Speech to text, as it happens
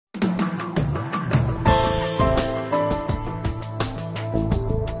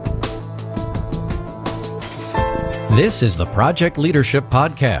This is the Project Leadership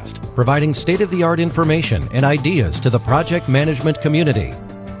Podcast, providing state-of-the-art information and ideas to the project management community.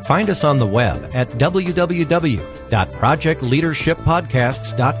 Find us on the web at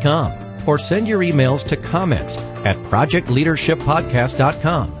www.projectleadershippodcasts.com or send your emails to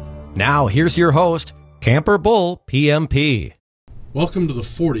comments@projectleadershippodcast.com. Now, here's your host, Camper Bull, PMP. Welcome to the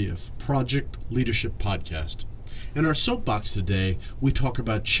 40th Project Leadership Podcast. In our soapbox today, we talk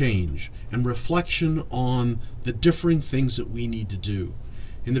about change and reflection on the differing things that we need to do.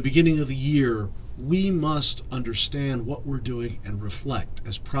 In the beginning of the year, we must understand what we're doing and reflect.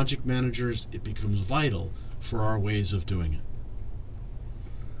 As project managers, it becomes vital for our ways of doing it.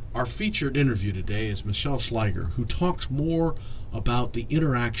 Our featured interview today is Michelle Schleiger, who talks more about the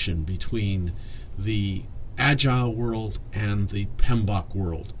interaction between the Agile world and the PMBOK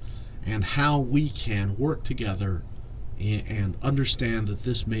world, and how we can work together and understand that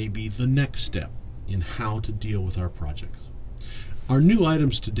this may be the next step in how to deal with our projects. Our new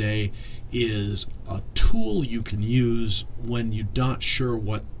items today is a tool you can use when you're not sure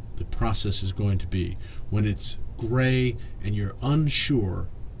what the process is going to be, when it's gray and you're unsure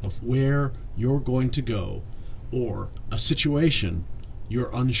of where you're going to go, or a situation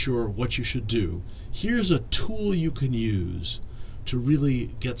you're unsure what you should do. Here's a tool you can use to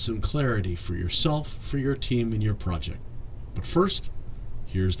really get some clarity for yourself, for your team, and your project. But first,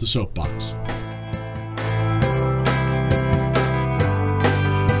 here's the soapbox.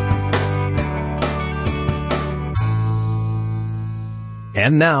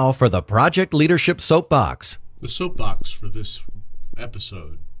 And now for the Project Leadership Soapbox. The soapbox for this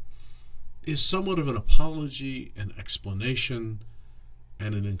episode is somewhat of an apology, an explanation,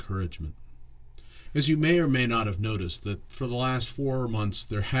 and an encouragement. As you may or may not have noticed, that for the last 4 months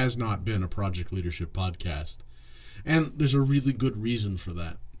there has not been a Project Leadership Podcast. And there's a really good reason for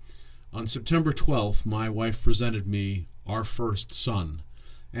that. On September 12th, my wife presented me our first son.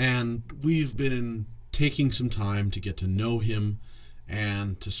 And we've been taking some time to get to know him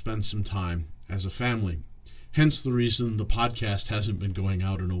and to spend some time as a family. Hence the reason the podcast hasn't been going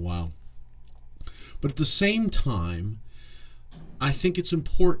out in a while. But at the same time, I think it's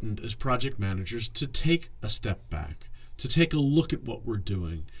important as project managers to take a step back, to take a look at what we're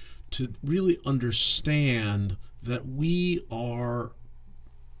doing, to really understand that we are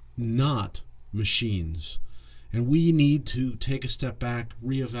not machines, and we need to take a step back,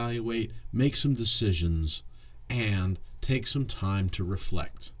 reevaluate, make some decisions, and take some time to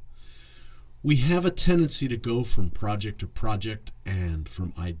reflect. We have a tendency to go from project to project and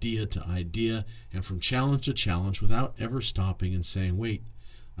from idea to idea and from challenge to challenge without ever stopping and saying, wait,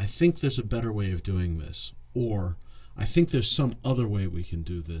 I think there's a better way of doing this, or I think there's some other way we can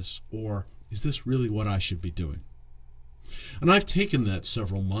do this, or is this really what I should be doing? And I've taken that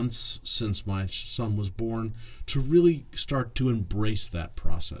several months since my son was born to really start to embrace that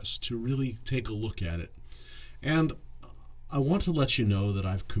process, to really take a look at it. And I want to let you know that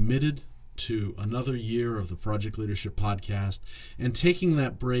I've committed to another year of the Project Leadership Podcast, and taking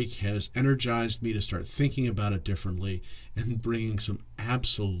that break has energized me to start thinking about it differently and bringing some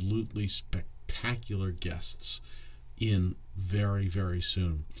absolutely spectacular guests in very, very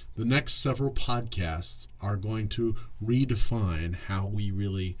soon. The next several podcasts are going to redefine how we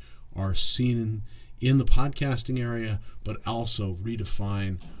really are seen in the podcasting area, but also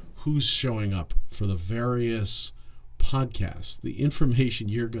redefine who's showing up for the various podcasts. The information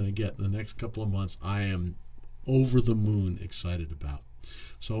you're going to get in the next couple of months, I am over the moon excited about.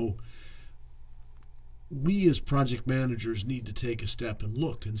 So we as project managers need to take a step and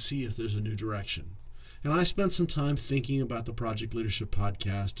look and see if there's a new direction. And I spent some time thinking about the Project Leadership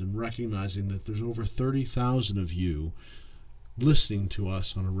Podcast and recognizing that there's over 30,000 of you listening to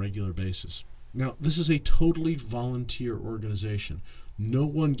us on a regular basis. Now, this is a totally volunteer organization. No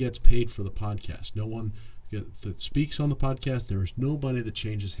one gets paid for the podcast. No one that speaks on the podcast. There is nobody that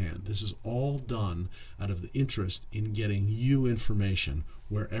changes hand. This is all done out of the interest in getting you information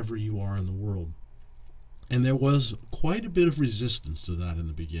wherever you are in the world. And there was quite a bit of resistance to that in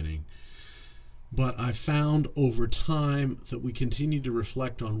the beginning. But I found over time that we continue to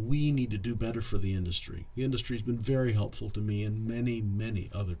reflect on we need to do better for the industry. The industry has been very helpful to me and many, many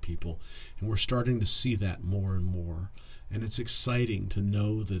other people. And we're starting to see that more and more. And it's exciting to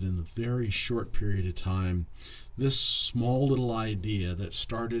know that in a very short period of time, this small little idea that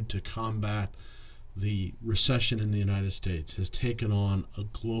started to combat the recession in the United States has taken on a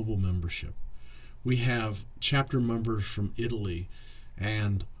global membership. We have chapter members from Italy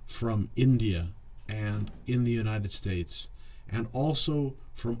and from India and in the United States, and also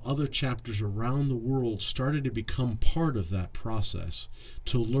from other chapters around the world started to become part of that process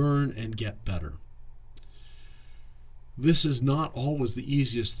to learn and get better. This is not always the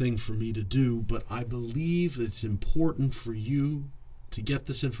easiest thing for me to do, but I believe it's important for you to get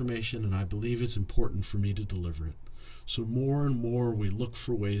this information, and I believe it's important for me to deliver it. So more and more we look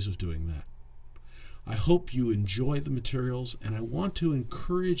for ways of doing that. I hope you enjoy the materials, and I want to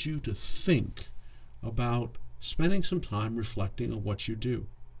encourage you to think about spending some time reflecting on what you do.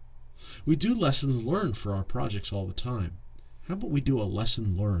 We do lessons learned for our projects all the time. How about we do a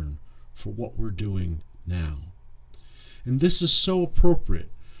lesson learned for what we're doing now? And this is so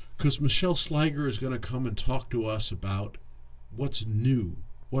appropriate because Michelle Sliger is going to come and talk to us about what's new,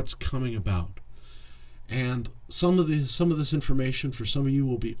 what's coming about. And some of this information for some of you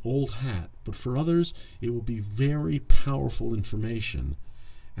will be old hat, but for others it will be very powerful information.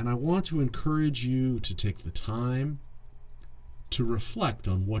 And I want to encourage you to take the time to reflect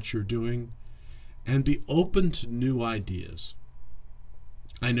on what you're doing and be open to new ideas.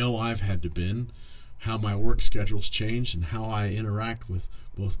 I know I've had to been how my work schedule's changed and how I interact with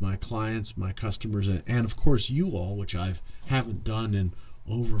both my clients, my customers, and of course you all, which I haven't done in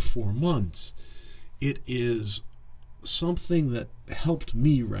over 4 months. It is something that helped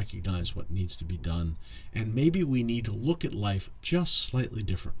me recognize what needs to be done, and maybe we need to look at life just slightly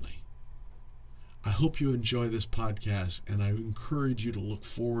differently. I hope you enjoy this podcast, and I encourage you to look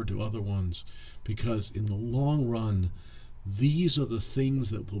forward to other ones, because in the long run, these are the things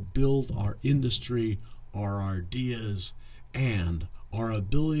that will build our industry, our ideas, and our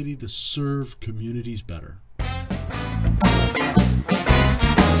ability to serve communities better.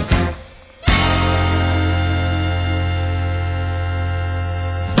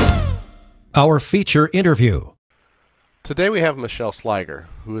 Our feature interview. Today we have Michelle Sliger,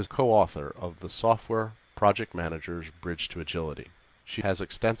 who is co-author of the Software Project Manager's Bridge to Agility. She has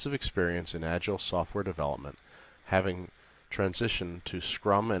extensive experience in Agile software development, having transitioned to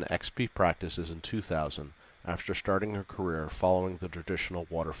Scrum and XP practices in 2000 after starting her career following the traditional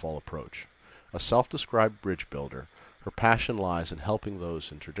waterfall approach. A self-described bridge builder, her passion lies in helping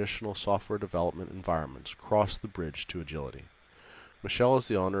those in traditional software development environments cross the bridge to agility. Michelle is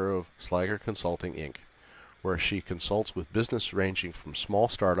the owner of Sliger Consulting, Inc., where she consults with business ranging from small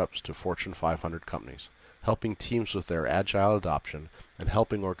startups to Fortune 500 companies, helping teams with their Agile adoption and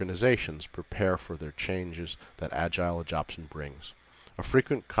helping organizations prepare for their changes that Agile adoption brings. A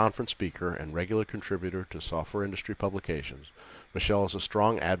frequent conference speaker and regular contributor to software industry publications, Michelle is a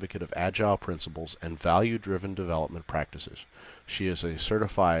strong advocate of Agile principles and value-driven development practices. She is a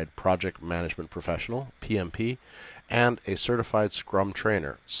certified project management professional, PMP, and a certified Scrum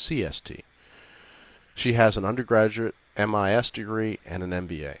trainer, CST. She has an undergraduate MIS degree and an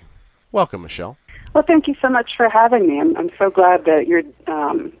MBA. Welcome, Michelle. Well, thank you so much for having me. I'm so glad that you're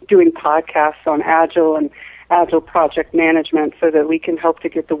doing podcasts on Agile and Agile project management so that we can help to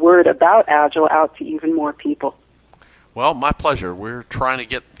get the word about Agile out to even more people. Well, my pleasure. We're trying to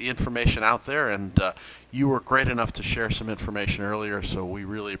get the information out there, and you were great enough to share some information earlier, so we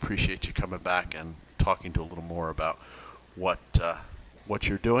really appreciate you coming back and talking to a little more about what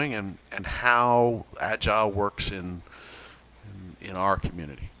you're doing and how Agile works in our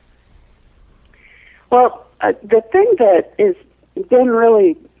community. Well, the thing that has been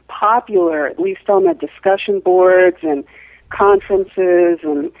really popular, at least on the discussion boards and conferences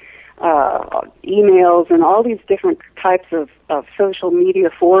and emails and all these different types of social media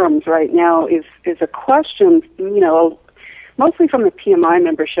forums right now is a question, mostly from the PMI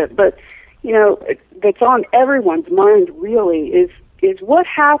membership, but that's on everyone's mind really is what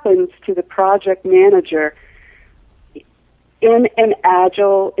happens to the project manager in an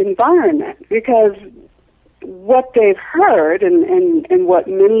Agile environment, because what they've heard and what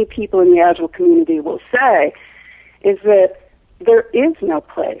many people in the Agile community will say is that there is no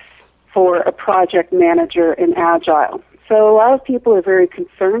place for a project manager in Agile. So a lot of people are very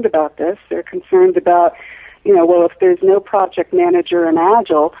concerned about this. They're concerned about, if there's no project manager in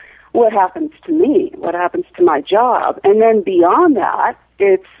Agile, what happens to me? What happens to my job? And then beyond that,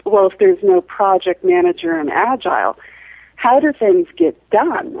 it's, if there's no project manager in Agile, how do things get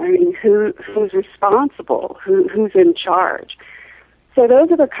done? I mean, who's responsible? Who's in charge? So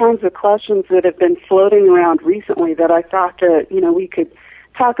those are the kinds of questions that have been floating around recently that I thought that, we could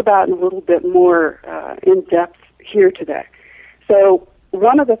talk about in a little bit more in depth here today. So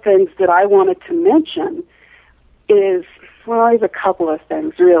one of the things that I wanted to mention is, there's a couple of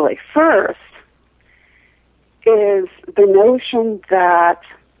things really. First is the notion that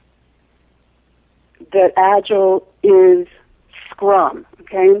Agile is Scrum,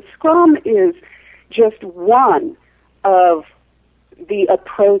 okay? And Scrum is just one of the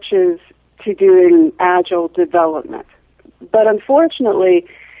approaches to doing Agile development. But unfortunately,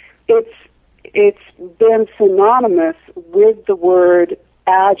 it's been synonymous with the word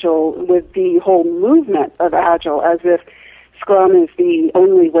Agile, with the whole movement of Agile, as if Scrum is the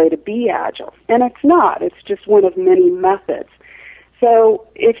only way to be Agile. And it's not. It's just one of many methods. So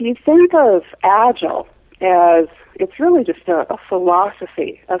if you think of Agile as, it's really just a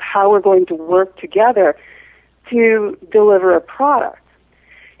philosophy of how we're going to work together to deliver a product.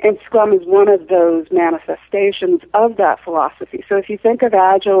 And Scrum is one of those manifestations of that philosophy. So if you think of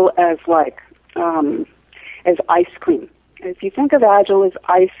Agile as as ice cream, if you think of Agile as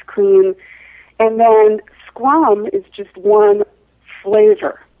ice cream, and then Scrum is just one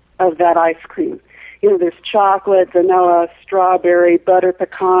flavor of that ice cream. There's chocolate, vanilla, strawberry, butter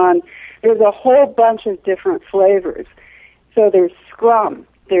pecan. There's a whole bunch of different flavors. So there's Scrum,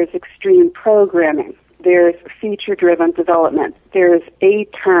 there's extreme programming, there's feature-driven development, there's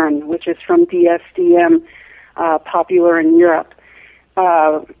A-Turn, which is from DSDM, popular in Europe.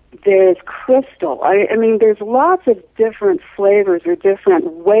 There's Crystal. I mean, there's lots of different flavors or different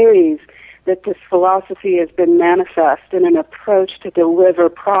ways that this philosophy has been manifest in an approach to deliver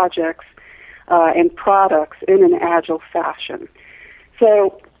projects and products in an Agile fashion.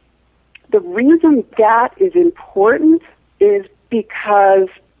 So the reason that is important is because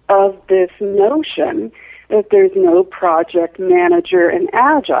of this notion that there's no project manager in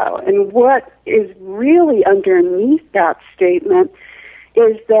Agile. And what is really underneath that statement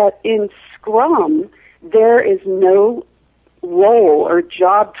is that in Scrum, there is no role or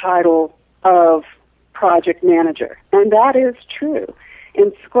job title of project manager. And that is true.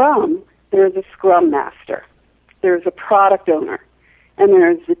 In Scrum, there's a Scrum Master, there's a product owner, and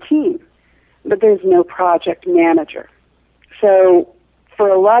there's the team. But there's no project manager. So for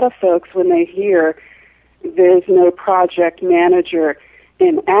a lot of folks, when they hear there's no project manager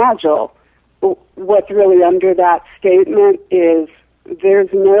in Agile, what's really under that statement is there's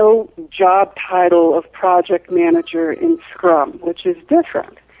no job title of project manager in Scrum, which is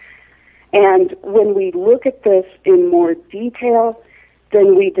different. And when we look at this in more detail,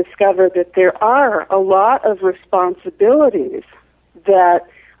 then we discover that there are a lot of responsibilities that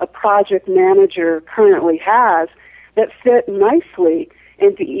a project manager currently has that fit nicely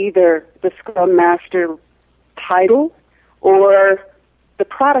into either the Scrum Master title or the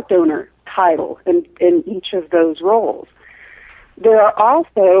product owner title in each of those roles. There are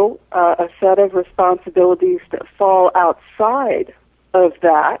also a set of responsibilities that fall outside of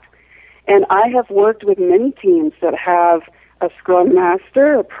that, and I have worked with many teams that have a Scrum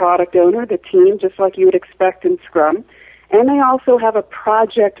Master, a product owner, the team, just like you would expect in Scrum, and they also have a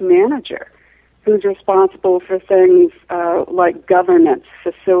project manager who's responsible for things like governance,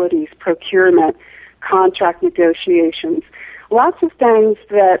 facilities, procurement, contract negotiations, lots of things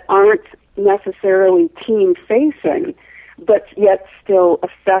that aren't necessarily team-facing, but yet still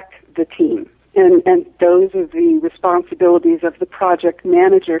affect the team. And those are the responsibilities of the project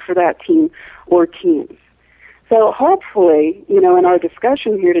manager for that team or teams. So hopefully, in our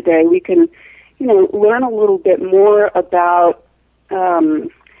discussion here today, we can, learn a little bit more about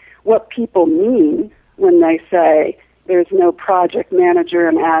what people mean when they say there's no project manager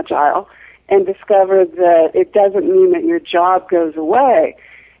in Agile, and discover that it doesn't mean that your job goes away.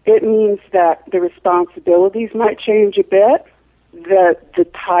 It means that the responsibilities might change a bit, that the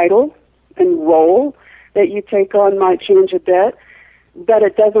title and role that you take on might change a bit, but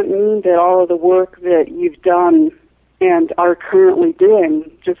it doesn't mean that all of the work that you've done and are currently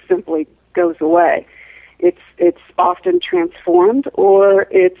doing just simply goes away. It's often transformed, or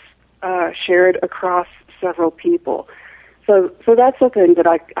it's shared across several people. So that's the thing that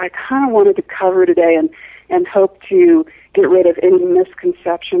I kind of wanted to cover today, and hope to get rid of any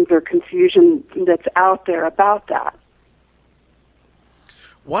misconceptions or confusion that's out there about that.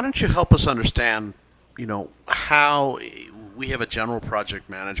 Why don't you help us understand, how we have a general project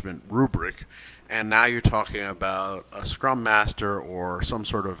management rubric, and now you're talking about a Scrum Master or some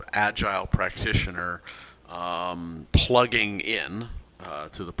sort of Agile practitioner plugging in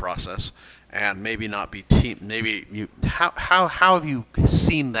to the process, and maybe not be team. Maybe you. How have you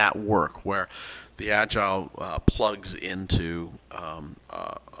seen that work, where the Agile plugs into?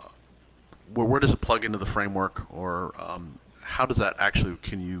 Where does it plug into the framework, or how does that actually?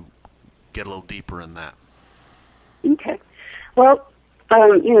 Can you get a little deeper in that? Okay. Well,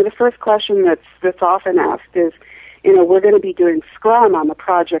 the first question that's often asked is, we're going to be doing Scrum. I'm a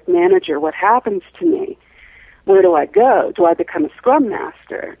project manager. What happens to me? Where do I go? Do I become a Scrum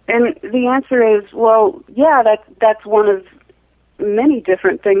Master? And the answer is, well, yeah, that's one of many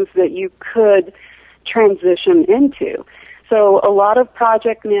different things that you could transition into. So a lot of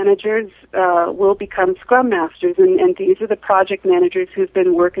project managers will become Scrum Masters, and these are the project managers who've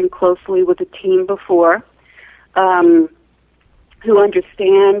been working closely with a team before, who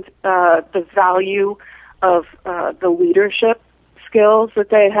understand the value of the leadership skills that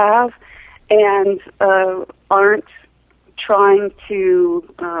they have, and aren't trying to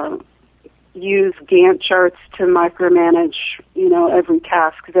use Gantt charts to micromanage, every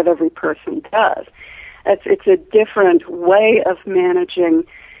task that every person does. It's a different way of managing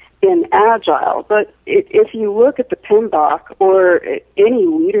in Agile. But if you look at the PMBOK or any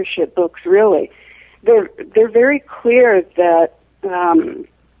leadership books, really, they're very clear that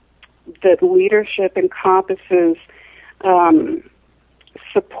that leadership encompasses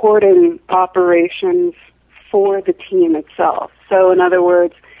supporting operations for the team itself. So, in other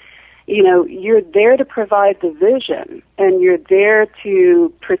words, you're there to provide the vision, and you're there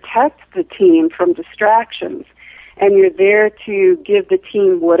to protect the team from distractions, and you're there to give the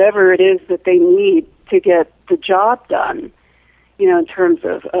team whatever it is that they need to get the job done, in terms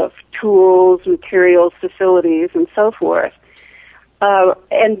of tools, materials, facilities, and so forth.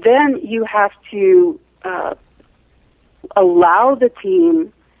 And then you have to allow the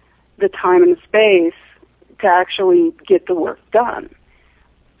team the time and the space to actually get the work done.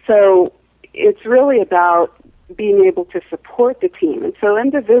 So it's really about being able to support the team. And so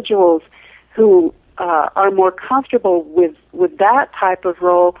individuals who are more comfortable with that type of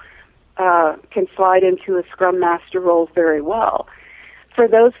role can slide into a Scrum Master role very well. For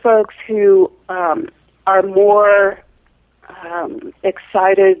those folks who are more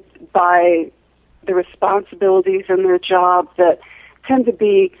excited by the responsibilities in their job that tend to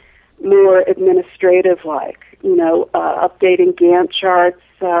be more administrative-like, updating Gantt charts,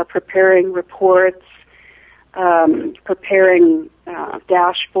 preparing reports, preparing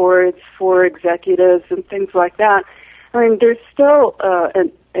dashboards for executives and things like that. I mean, there's still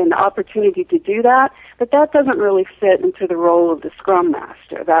an opportunity to do that, but that doesn't really fit into the role of the Scrum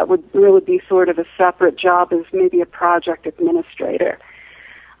Master. That would really be sort of a separate job as maybe a project administrator.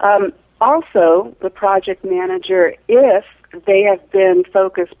 Also, the project manager, if they have been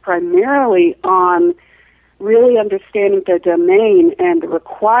focused primarily on really understanding the domain and the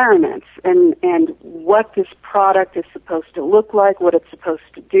requirements and what this product is supposed to look like, what it's supposed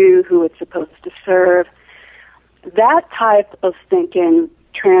to do, who it's supposed to serve, that type of thinking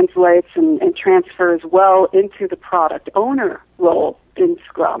translates and transfers well into the product owner role in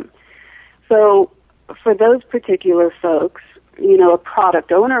Scrum. So for those particular folks, a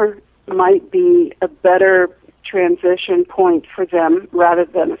product owner might be a better transition point for them rather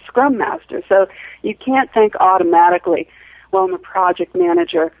than a Scrum Master. So you can't think automatically, well, I'm a project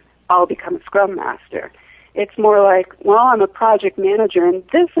manager, I'll become a Scrum Master. It's more like, well, I'm a project manager, and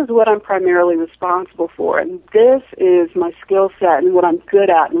this is what I'm primarily responsible for, and this is my skill set and what I'm good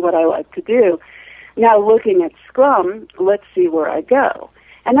at and what I like to do. Now, looking at Scrum, let's see where I go.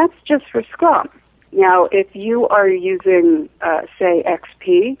 And that's just for Scrum. Now, if you are using, say,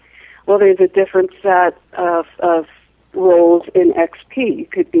 XP, well, there's a different set of roles in XP. You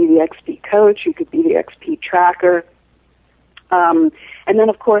could be the XP coach, you could be the XP tracker. And then,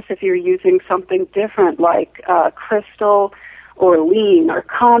 of course, if you're using something different like Crystal or Lean or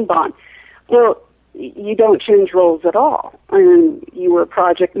Kanban, well, you don't change roles at all. I mean, you were a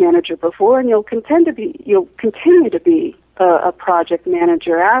project manager before, and you'll continue to be a project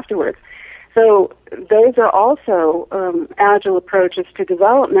manager afterwards. So those are also agile approaches to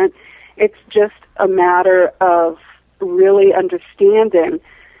development. It's just a matter of really understanding,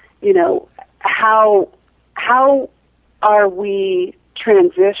 how are we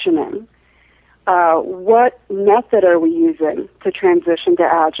transitioning? What method are we using to transition to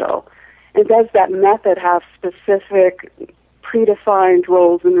Agile? And does that method have specific predefined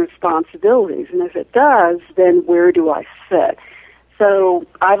roles and responsibilities? And if it does, then where do I fit? So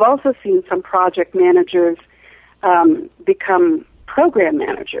I've also seen some project managers become program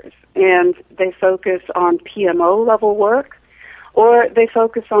managers, and they focus on PMO level work, or they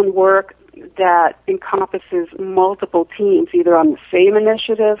focus on work that encompasses multiple teams, either on the same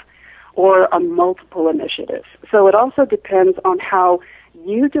initiative or on multiple initiatives. So it also depends on how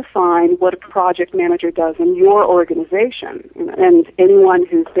you define what a project manager does in your organization. And anyone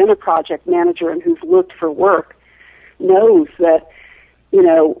who's been a project manager and who's looked for work knows that,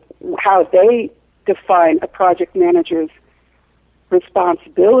 how they define a project manager's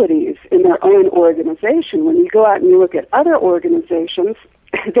responsibilities in their own organization. When you go out and you look at other organizations,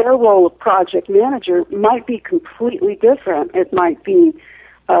 their role of project manager might be completely different. It might be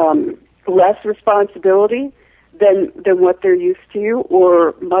less responsibility, than what they're used to,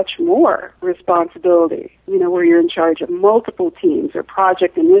 or much more responsibility, where you're in charge of multiple teams or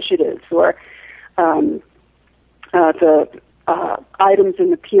project initiatives, or the items in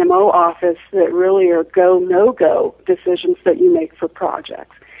the PMO office that really are go, no-go decisions that you make for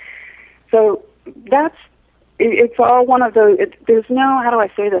projects. So it's all one of those, there's no, how do I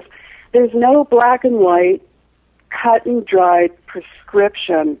say this? There's no black and white, cut and dried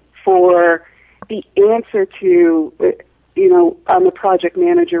prescription for the answer to, I'm a project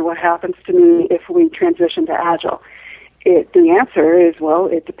manager, what happens to me if we transition to Agile? The answer is, well,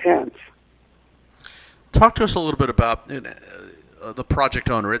 it depends. Talk to us a little bit about the project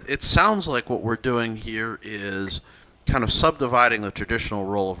owner. It sounds like what we're doing here is kind of subdividing the traditional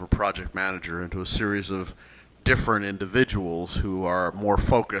role of a project manager into a series of different individuals who are more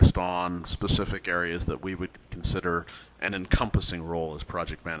focused on specific areas that we would consider an encompassing role as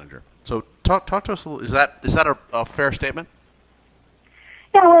project manager. So talk to us a little. Is that a fair statement?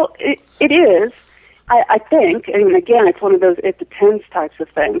 Yeah, well, it is. I think, and again, it's one of those it depends types of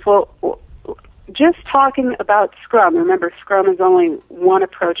things. Well, just talking about Scrum, remember Scrum is only one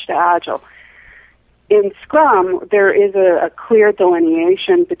approach to Agile. In Scrum, there is a clear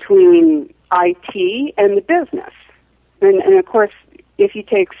delineation between IT and the business. And of course, if you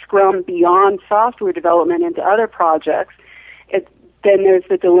take Scrum beyond software development into other projects, then there's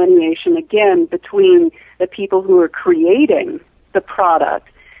the delineation again between the people who are creating the product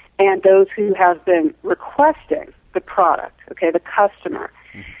and those who have been requesting the product, the customer.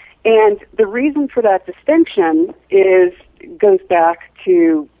 And the reason for that distinction goes back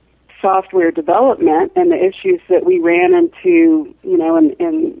to software development and the issues that we ran into,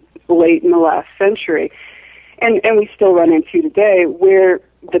 in late in the last century, and we still run into today, where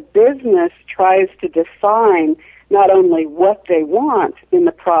the business tries to define not only what they want in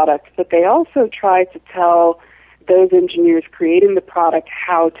the product, but they also try to tell those engineers creating the product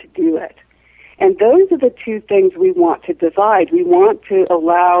how to do it. And those are the two things we want to divide. We want to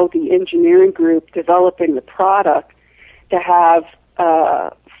allow the engineering group developing the product to have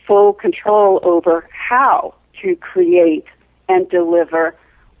full control over how to create and deliver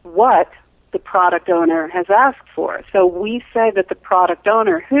what the product owner has asked for. So we say that the product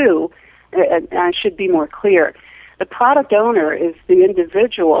owner and I should be more clear, the product owner is the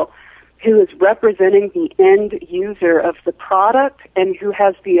individual who is representing the end user of the product and who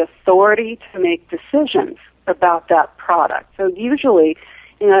has the authority to make decisions about that product. So usually,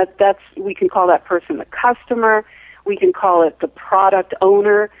 we can call that person the customer, we can call it the product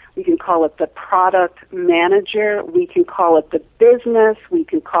owner, we can call it the product manager, we can call it the business, we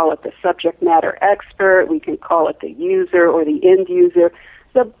can call it the subject matter expert, we can call it the user or the end user.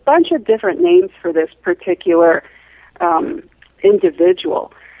 There's a bunch of different names for this particular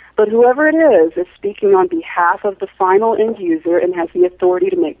individual. But whoever it is speaking on behalf of the final end user and has the authority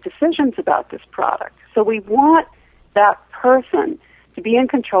to make decisions about this product. So we want that person to be in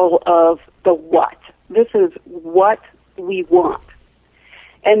control of the what. This is what we want.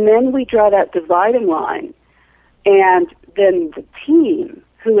 And then we draw that dividing line, and then the team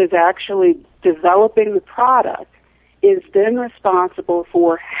who is actually developing the product is then responsible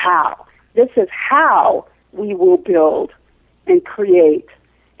for how. This is how we will build and create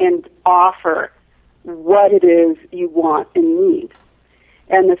and offer what it is you want and need.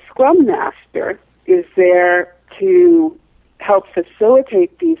 And the Scrum Master is there to help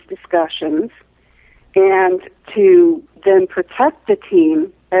facilitate these discussions and to then protect the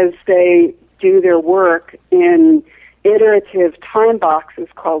team as they do their work in iterative time boxes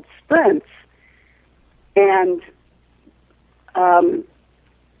called sprints, and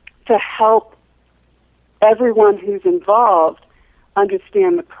to help everyone who's involved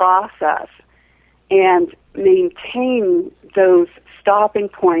understand the process and maintain those stopping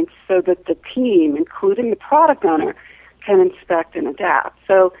points so that the team, including the product owner, can inspect and adapt.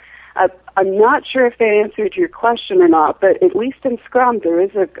 So I'm not sure if that answered your question or not, but at least in Scrum there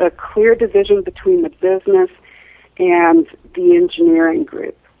is a clear division between the business and the engineering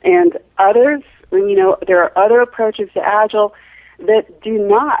group. And others, there are other approaches to Agile that do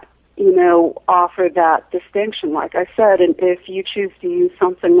not offer that distinction. Like I said, and if you choose to use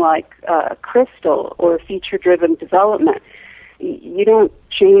something like Crystal or feature-driven development, you don't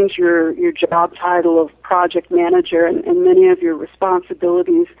change your job title of project manager, and many of your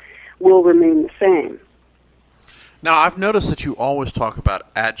responsibilities will remain the same. Now, I've noticed that you always talk about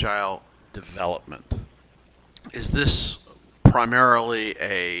Agile development. Is this primarily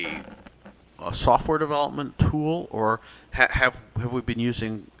a software development tool, or have we been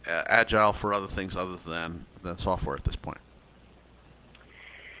using Agile for other things other than software at this point?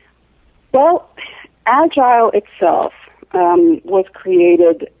 Well, Agile itself was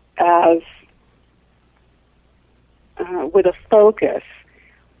created as with a focus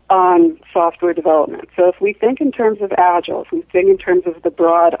on software development. So if we think in terms of Agile, if we think in terms of the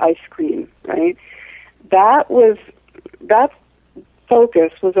broad ice cream, right, that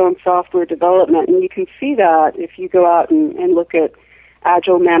focus was on software development. And you can see that if you go out and look at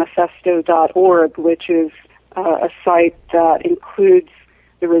agilemanifesto.org, which is a site that includes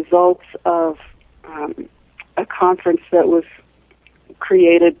the results of a conference that was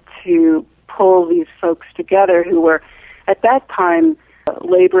created to pull these folks together who were, at that time,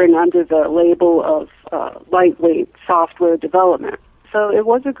 laboring under the label of lightweight software development. So it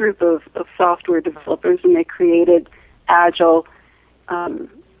was a group of software developers, and they created Agile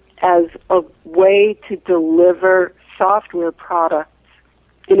as a way to deliver software products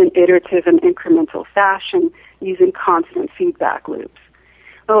in an iterative and incremental fashion using constant feedback loops.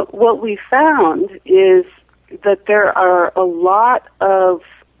 Well, what we found is that there are a lot of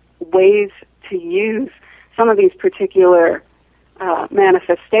ways to use some of these particular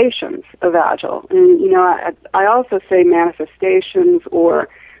manifestations of Agile. And, I also say manifestations or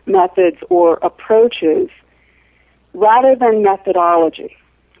methods or approaches rather than methodology,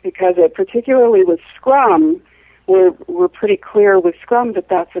 because particularly with Scrum, we're pretty clear with Scrum that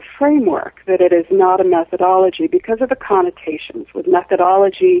that's a framework, that it is not a methodology because of the connotations. With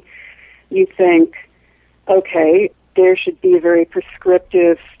methodology, you think, okay, there should be a very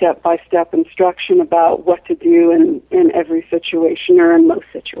prescriptive step-by-step instruction about what to do in every situation or in most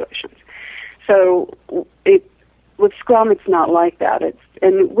situations. So with Scrum, it's not like that.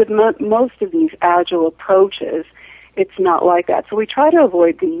 And with most of these Agile approaches, it's not like that. So we try to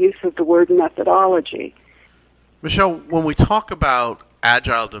avoid the use of the word methodology. Michelle, when we talk about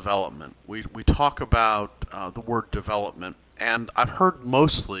Agile development, we talk about the word development, and I've heard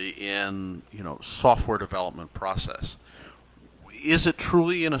mostly in software development process. Is it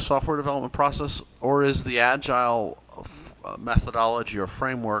truly in a software development process, or is the Agile methodology or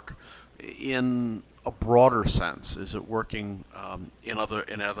framework in a broader sense? Is it working in other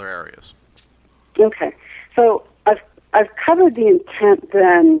areas? Okay, so I've covered the intent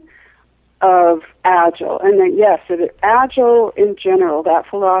then of Agile, and then yes, Agile in general, that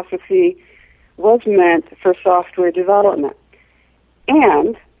philosophy was meant for software development.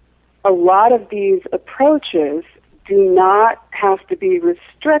 And a lot of these approaches do not have to be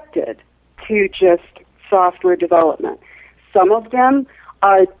restricted to just software development. Some of them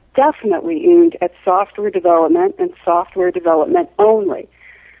are definitely aimed at software development and software development only.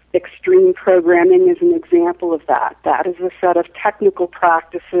 Extreme programming is an example of that. That is a set of technical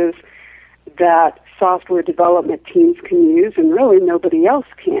practices that software development teams can use, and really nobody else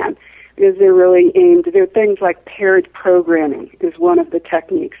can, because they're things like paired programming is one of the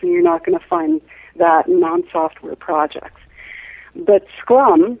techniques, and you're not going to find that in non-software projects. But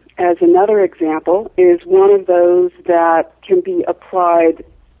Scrum, as another example, is one of those that can be applied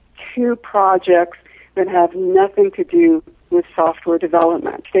to projects that have nothing to do with software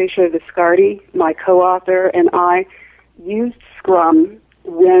development. Stacia Viscardi, my co-author, and I used Scrum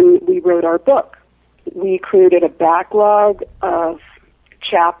when we wrote our book. We created a backlog of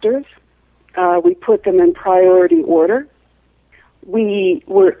chapters. We put them in priority order. We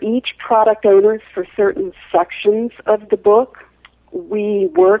were each product owners for certain sections of the book.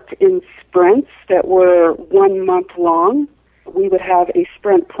 We worked in sprints that were 1 month long. We would have a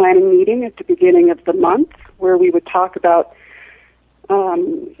sprint planning meeting at the beginning of the month where we would talk about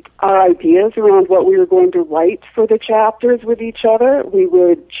our ideas around what we were going to write for the chapters with each other. We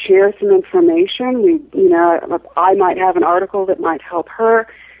would share some information. I might have an article that might help her.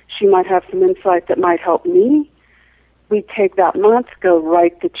 She might have some insight that might help me. We'd take that month, go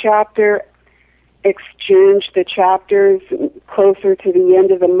write the chapter, exchange the chapters closer to the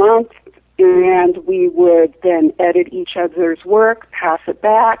end of the month, and we would then edit each other's work, pass it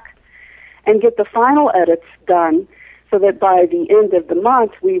back, and get the final edits done so that by the end of the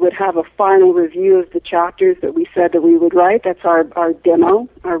month we would have a final review of the chapters that we said that we would write. That's our demo,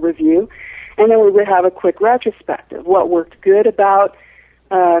 our review. And then we would have a quick retrospective. What worked good about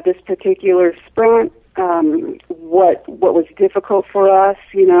this particular sprint, what was difficult for us,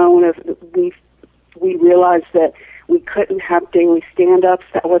 we realized that we couldn't have daily stand-ups.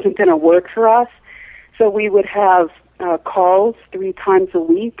 That wasn't going to work for us. So we would have calls 3 times a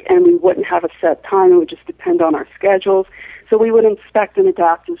week, and we wouldn't have a set time. It would just depend on our schedules. So we would inspect and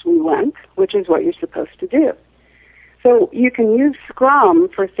adapt as we went, which is what you're supposed to do. So you can use Scrum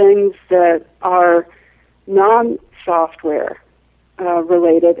for things that are non-software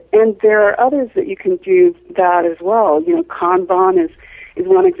related, and there are others that you can do that as well. Kanban is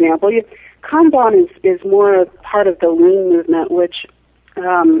one example. Kanban is more a part of the Lean movement, which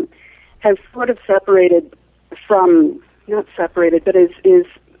has sort of separated from, not separated, but is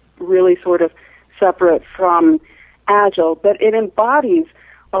really sort of separate from Agile, but it embodies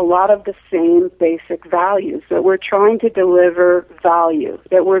a lot of the same basic values, that we're trying to deliver value,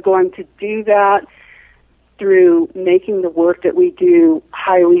 that we're going to do that through making the work that we do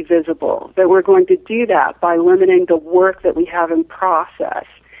highly visible, that we're going to do that by limiting the work that we have in process,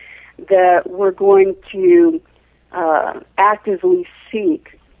 that we're going to actively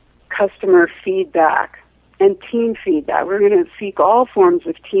seek customer feedback and team feedback. We're going to seek all forms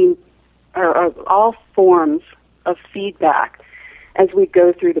of all forms of feedback as we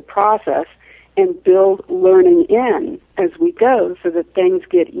go through the process and build learning in as we go so that things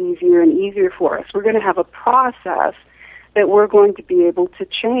get easier and easier for us. We're going to have a process that we're going to be able to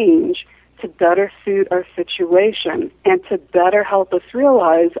change to better suit our situation and to better help us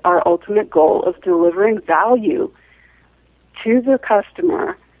realize our ultimate goal of delivering value to the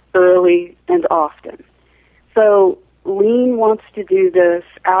customer early and often. So Lean wants to do this,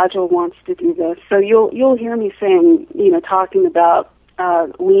 Agile wants to do this. So you'll hear me saying, talking about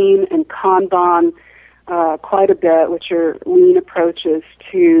Lean and Kanban quite a bit, which are Lean approaches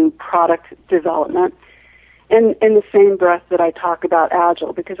to product development, and in the same breath that I talk about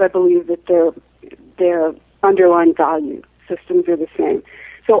Agile, because I believe that their underlying value systems are the same.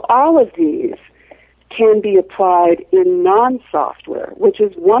 So all of these can be applied in non-software, which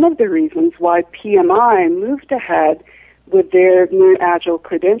is one of the reasons why PMI moved ahead with their new Agile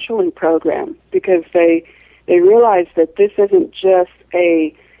credentialing program, because they realized that this isn't just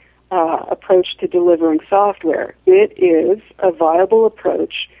a approach to delivering software. It is a viable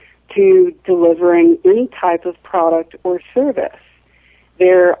approach to delivering any type of product or service.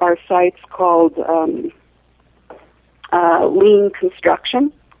 There are sites called Lean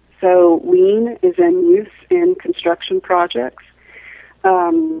Construction. So Lean is in use in construction projects.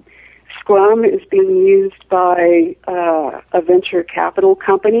 Scrum is being used by a venture capital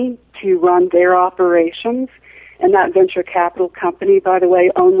company to run their operations. And that venture capital company, by the way,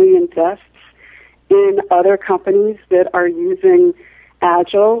 only invests in other companies that are using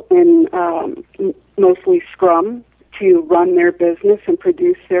Agile and mostly Scrum to run their business and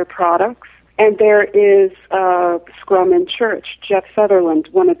produce their products. And there is Scrum in Church. Jeff Sutherland,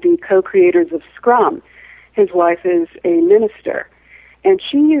 one of the co-creators of Scrum, his wife is a minister. And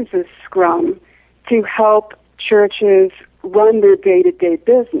she uses Scrum to help churches run their day-to-day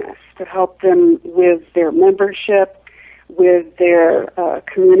business, to help them with their membership, with their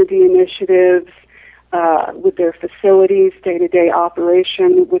community initiatives, with their facilities, day-to-day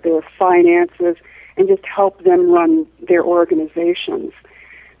operation, with their finances, and just help them run their organizations.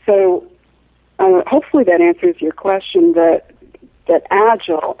 So hopefully that answers your question, that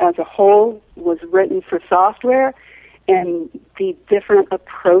Agile as a whole was written for software, and the different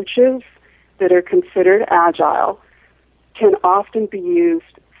approaches that are considered Agile can often be used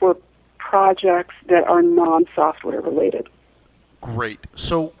for projects that are non-software related. Great.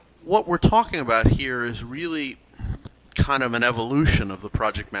 So what we're talking about here is really kind of an evolution of the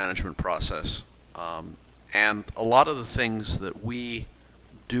project management process. And a lot of the things that we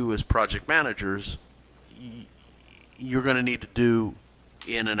do as project managers, you're going to need to do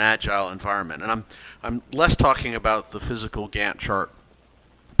in an Agile environment. And I'm less talking about the physical Gantt chart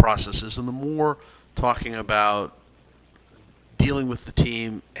processes and the more talking about dealing with the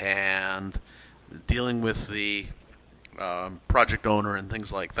team and dealing with the project owner and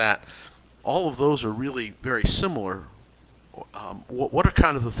things like that. All of those are really very similar. What are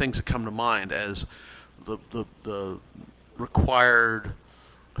kind of the things that come to mind as the required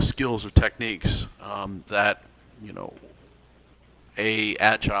skills or techniques that a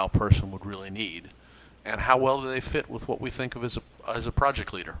Agile person would really need, and how well do they fit with what we think of as a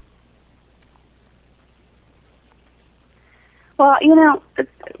project leader? Well,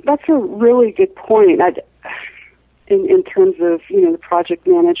 that's a really good point. In terms of the project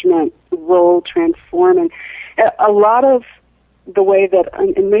management role transforming, a lot of the way that,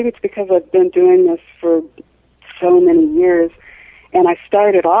 and maybe it's because I've been doing this for so many years, and I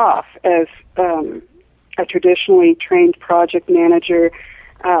started off as a traditionally trained project manager,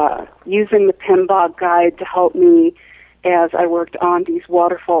 using the PMBOK guide to help me as I worked on these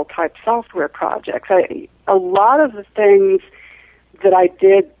waterfall type software projects. A lot of the things that I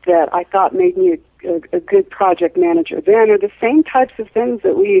did that I thought made me a good project manager then are the same types of things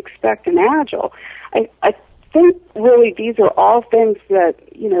that we expect in Agile. I think really these are all things that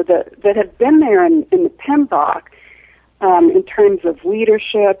that have been there in the PMBOK in terms of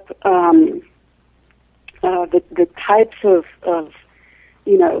leadership, the types of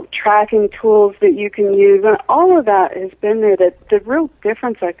tracking tools that you can use, and all of that has been there. That the real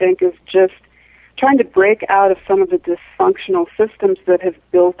difference, I think, is just trying to break out of some of the dysfunctional systems that have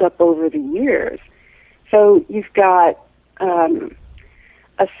built up over the years. So you've got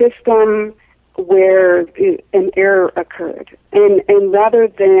a system where an error occurred, and rather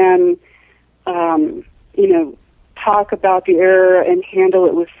than talk about the error and handle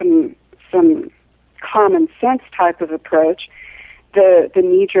it with some common sense type of approach, the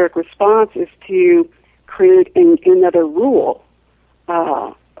knee-jerk response is to create another rule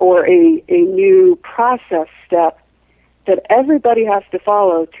or a new process step that everybody has to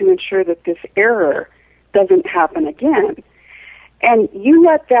follow to ensure that this error doesn't happen again. And you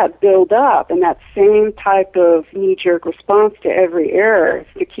let that build up, and that same type of knee-jerk response to every error,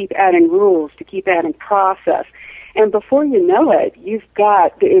 to keep adding rules, to keep adding process. And before you know it,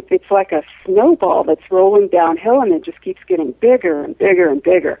 it's like a snowball that's rolling downhill, and it just keeps getting bigger and bigger and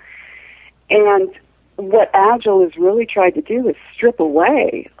bigger. And what Agile has really tried to do is strip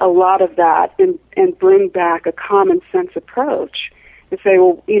away a lot of that and bring back a common sense approach to say,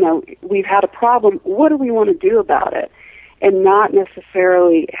 well, we've had a problem. What do we want to do about it? And not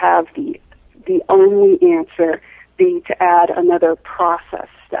necessarily have the only answer be to add another process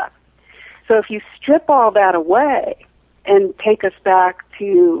step. So if you strip all that away and take us back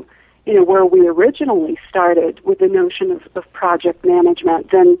to, where we originally started with the notion of project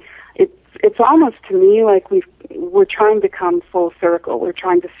management, then it's almost to me like we're trying to come full circle. We're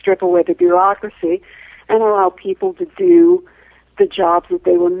trying to strip away the bureaucracy and allow people to do the jobs that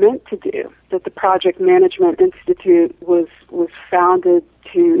they were meant to do, that the Project Management Institute was founded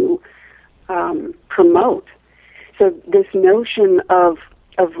to promote. So this notion of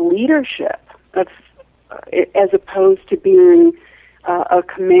leadership, as opposed to being a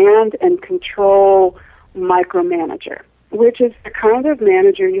command and control micromanager, which is the kind of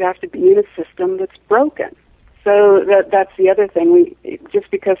manager you have to be in a system that's broken. So that's the other thing. Just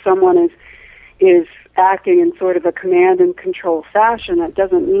because someone is acting in sort of a command and control fashion, that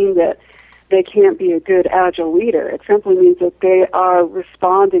doesn't mean that they can't be a good Agile leader. It simply means that they are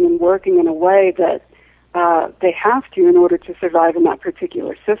responding and working in a way that they have to in order to survive in that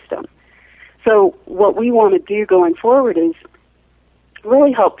particular system. So what we want to do going forward is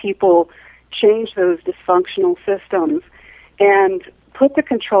really help people change those dysfunctional systems and put the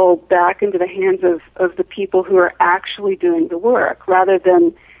control back into the hands of the people who are actually doing the work, rather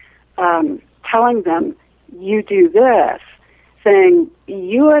than telling them, you do this, saying,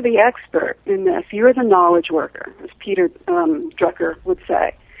 you are the expert in this, you're the knowledge worker, as Peter Drucker would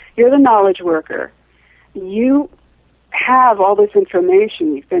say. You're the knowledge worker. You have all this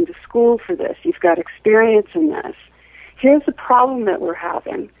information. You've been to school for this. You've got experience in this. Here's the problem that we're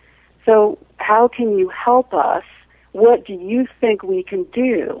having. So how can you help us? What do you think we can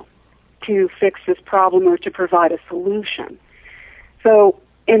do to fix this problem or to provide a solution? So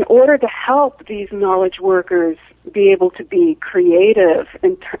in order to help these knowledge workers be able to be creative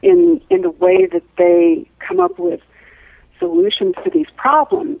in the way that they come up with solutions to these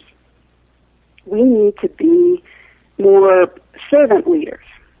problems, we need to be more servant leaders,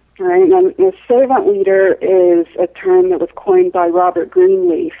 right? And a servant leader is a term that was coined by Robert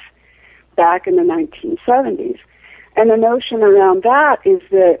Greenleaf back in the 1970s. And the notion around that is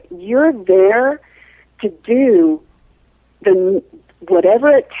that you're there to do whatever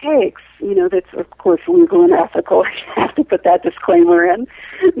it takes, that's of course legal and ethical. I have to put that disclaimer in.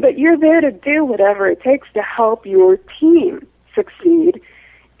 But you're there to do whatever it takes to help your team succeed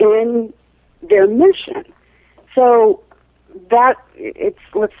in their mission. So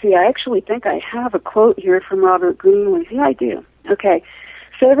let's see, I actually think I have a quote here from Robert Greenleaf. Yeah, I do. Okay.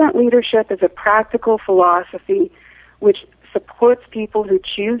 Servant leadership is a practical philosophy which supports people who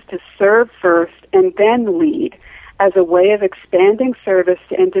choose to serve first and then lead as a way of expanding service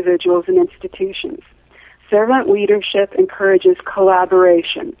to individuals and institutions. Servant leadership encourages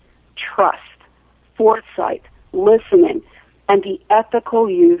collaboration, trust, foresight, listening, and the ethical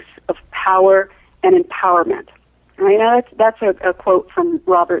use of power and empowerment. Right? Now that's a quote from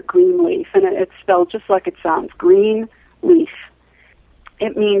Robert Greenleaf, and it's spelled just like it sounds, green leaf.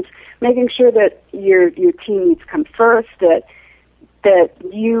 It means making sure that your team needs to come first, that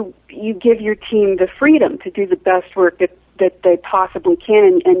you give your team the freedom to do the best work that they possibly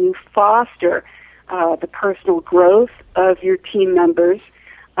can, and you foster the personal growth of your team members,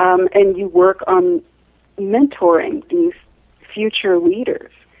 and you work on mentoring these future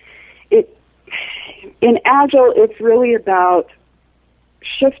leaders. In Agile, it's really about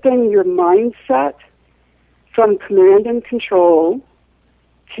shifting your mindset from command and control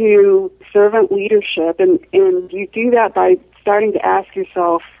to servant leadership, and you do that by starting to ask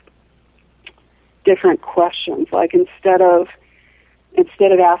yourself different questions. Like instead of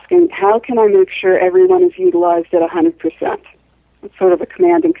asking, how can I make sure everyone is utilized at 100%? It's sort of a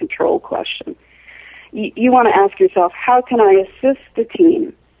command and control question. You want to ask yourself, how can I assist the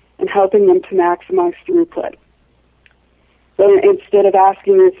team in helping them to maximize throughput? So instead of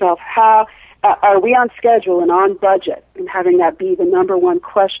asking yourself, how are we on schedule and on budget, and having that be the number one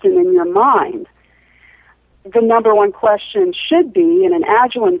question in your mind, the number one question should be, in an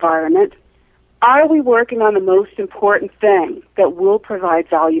Agile environment, are we working on the most important thing that will provide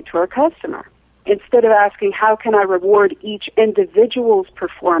value to our customer? Instead of asking, how can I reward each individual's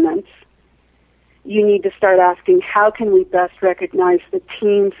performance, you need to start asking, how can we best recognize the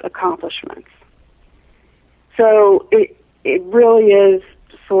team's accomplishments? So it really is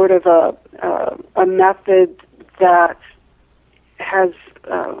sort of a method that has,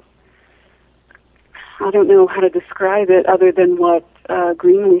 I don't know how to describe it other than what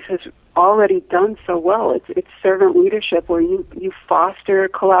Greenleaf has already done so well. It's servant leadership, where you foster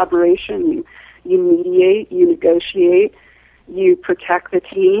collaboration, you mediate, you negotiate, you protect the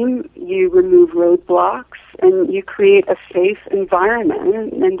team, you remove roadblocks, and you create a safe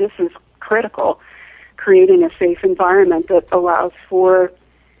environment. And this is critical, creating a safe environment that allows for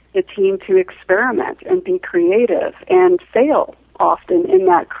the team to experiment and be creative and fail often in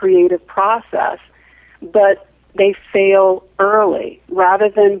that creative process. But they fail early rather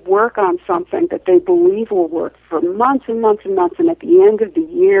than work on something that they believe will work for months and months and months, and at the end of the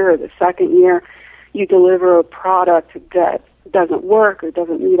year or the second year, you deliver a product that doesn't work or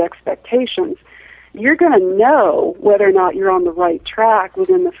doesn't meet expectations. You're going to know whether or not you're on the right track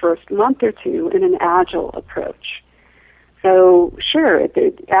within the first month or two in an Agile approach. So sure,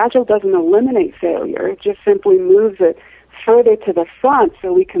 Agile doesn't eliminate failure. It just simply moves it further to the front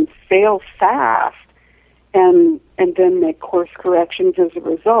so we can fail fast and then make course corrections as a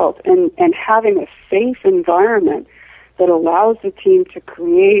result. And having a safe environment that allows the team to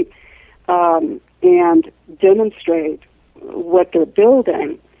create and demonstrate what they're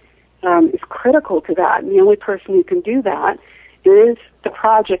building is critical to that. And the only person who can do that is the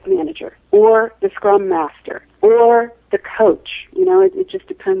project manager or the scrum master or the coach. It just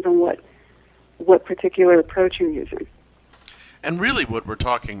depends on what particular approach you're using. And really what we're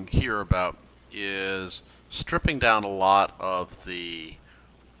talking here about is stripping down a lot of the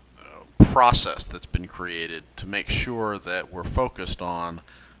process that's been created to make sure that we're focused on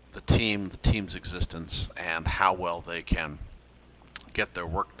the team's existence, and how well they can get their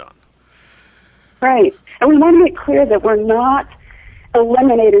work done. Right. And we want to make clear that we're not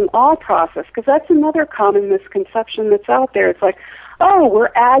eliminating all process, because that's another common misconception that's out there. It's like, oh,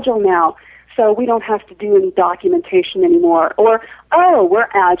 we're Agile now, so we don't have to do any documentation anymore. Or, oh, we're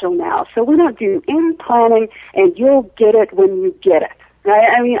Agile now, so we don't do any planning, and you'll get it when you get it.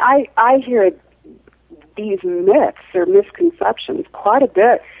 Right? I mean, I hear these myths or misconceptions quite a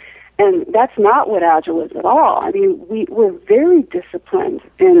bit, and that's not what Agile is at all. I mean, we're very disciplined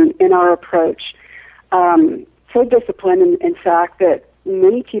in our approach. So disciplined, in fact, that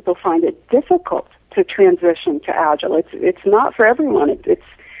many people find it difficult to transition to Agile. It's not for everyone.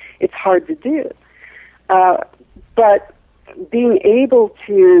 It's hard to do. But being able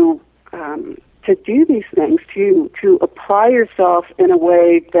to do these things, to apply yourself in a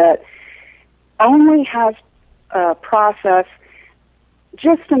way that only has a process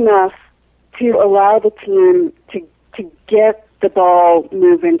just enough to allow the team to get the ball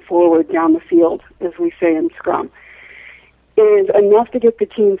moving forward down the field, as we say in Scrum, is enough to get the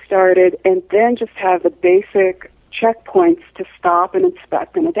team started, and then just have the basic checkpoints to stop and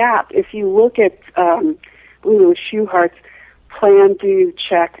inspect and adapt. If you look at Lulu Schuhart's plan, do,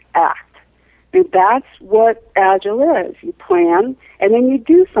 check, act, and that's what Agile is. You plan, and then you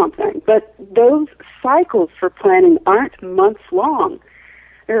do something. But those cycles for planning aren't months long.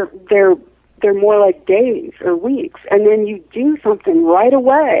 They're more like days or weeks, and then you do something right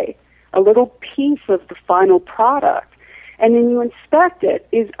away, a little piece of the final product, and then you inspect it.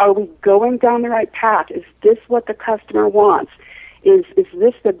 Are we going down the right path? Is this what the customer wants? Is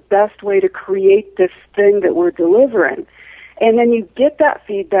this the best way to create this thing that we're delivering? And then you get that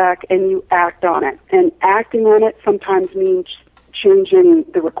feedback and you act on it. And acting on it sometimes means changing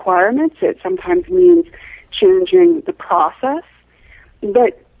the requirements. It sometimes means changing the process.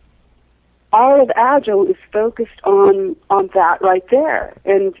 But all of Agile is focused on that right there.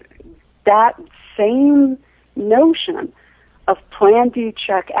 And that same notion of plan, do,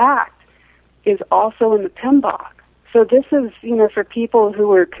 check, act is also in the PMBOK. So this is, for people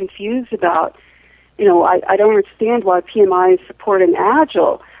who are confused about, I don't understand why PMI is supporting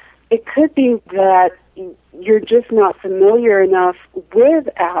Agile. it could be that you're just not familiar enough with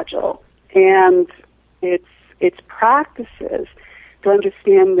Agile and its practices to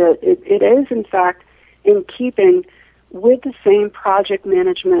understand that it is, in fact, in keeping with the same project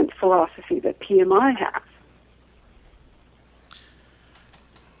management philosophy that PMI has.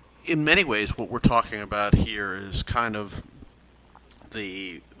 In many ways, what we're talking about here is kind of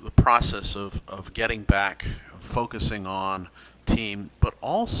the process of getting back, focusing on team, but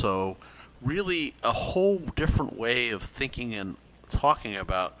also really a whole different way of thinking and talking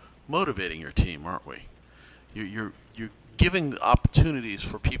about motivating your team, aren't we? You're giving opportunities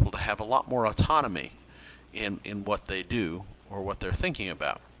for people to have a lot more autonomy in what they do or what they're thinking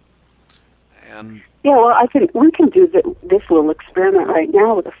about. And yeah, well, I think we can do this little experiment right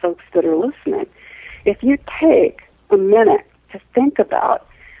now with the folks that are listening. If you take a minute to think about,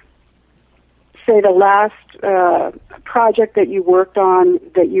 say, the last project that you worked on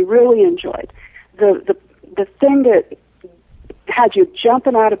that you really enjoyed, the thing that had you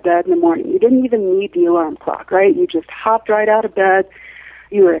jumping out of bed in the morning. You didn't even need the alarm clock, right? You just hopped right out of bed.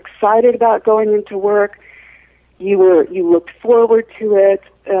 You were excited about going into work. You looked forward to it.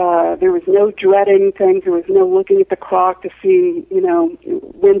 There was no dreading things. There was no looking at the clock to see,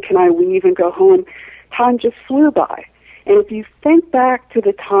 when can I leave and go home. Time just flew by. And if you think back to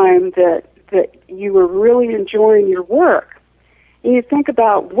the time that you were really enjoying your work, and you think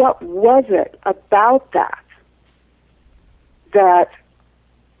about what was it about that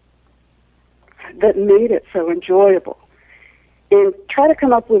made it so enjoyable, and try to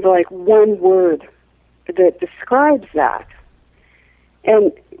come up with like one word that describes that.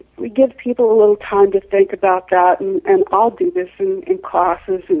 And we give people a little time to think about that, and I'll do this in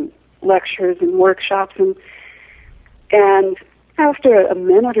classes and lectures and workshops, and after a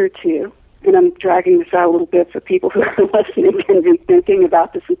minute or two, and I'm dragging this out a little bit so people who are listening can be thinking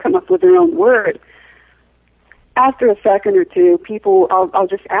about this and come up with their own word. After a second or two, I'll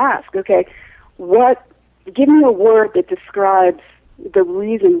just ask, okay, give me a word that describes the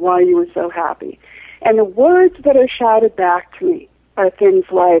reason why you were so happy. And the words that are shouted back to me are things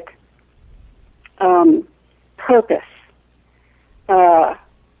like purpose,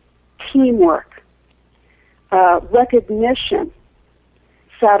 teamwork, recognition,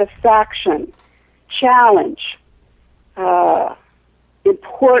 satisfaction, challenge,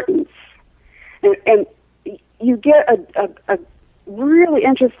 importance, and you get a really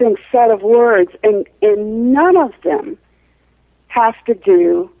interesting set of words, and none of them have to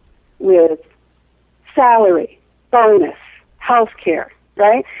do with salary, bonus, health care,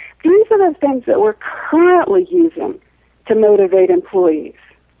 right? These are the things that we're currently using to motivate employees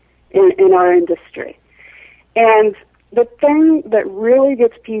in our industry. And the thing that really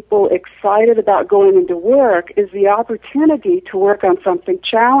gets people excited about going into work is the opportunity to work on something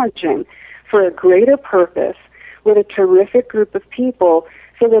challenging for a greater purpose with a terrific group of people,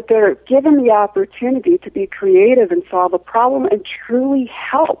 so that they're given the opportunity to be creative and solve a problem and truly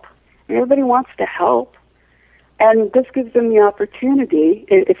help. Everybody wants to help. And this gives them the opportunity,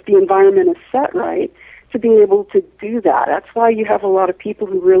 if the environment is set right, to be able to do that. That's why you have a lot of people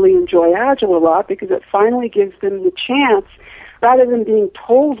who really enjoy Agile a lot, because it finally gives them the chance, rather than being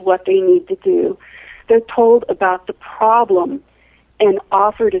told what they need to do, they're told about the problem and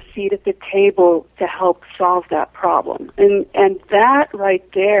offered a seat at the table to help solve that problem. And that right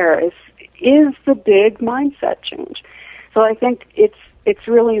there is the big mindset change. So I think it's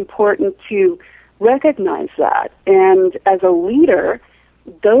really important to recognize that. And as a leader,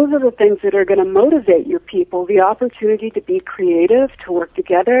 those are the things that are going to motivate your people, the opportunity to be creative, to work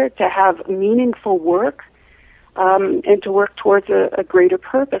together, to have meaningful work, and to work towards a greater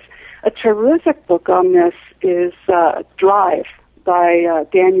purpose. A terrific book on this is Drive by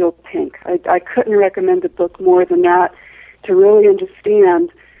Daniel Pink. I couldn't recommend a book more than that to really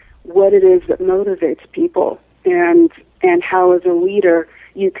understand what it is that motivates people, and how as a leader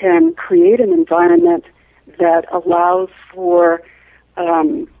you can create an environment that allows for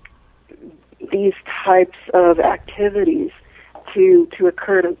these types of activities to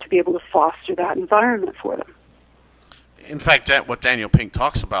occur, to be able to foster that environment for them. In fact, what Daniel Pink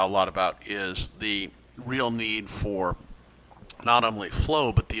talks about a lot about is the real need for not only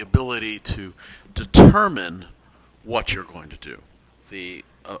flow, but the ability to determine what you're going to do. The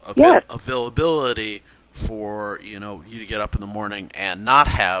availability for you to get up in the morning and not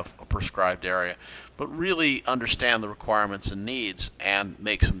have a prescribed area, but really understand the requirements and needs and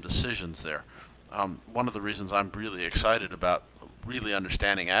make some decisions there. One of the reasons I'm really excited about really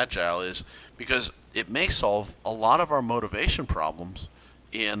understanding Agile is because it may solve a lot of our motivation problems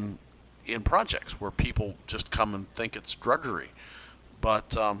in projects where people just come and think it's drudgery.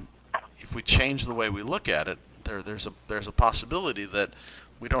 But if we change the way we look at it, there's a possibility that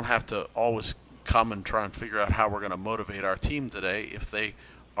we don't have to always come and try and figure out how we're going to motivate our team today if they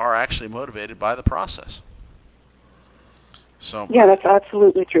are actually motivated by the process. So yeah, that's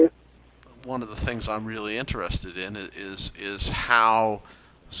absolutely true. One of the things I'm really interested in is how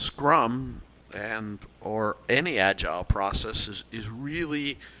Scrum or any Agile process is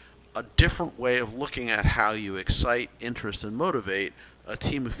really a different way of looking at how you excite, interest, and motivate a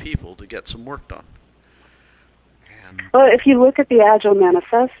team of people to get some work done. Well, if you look at the Agile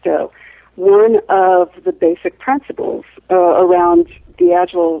Manifesto, one of the basic principles around the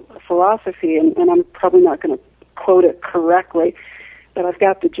Agile philosophy, and I'm probably not going to quote it correctly, but I've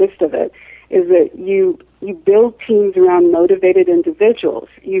got the gist of it, is that you build teams around motivated individuals.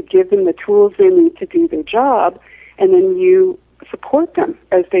 You give them the tools they need to do their job, and then you support them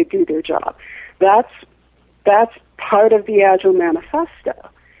as they do their job. That's part of the Agile Manifesto.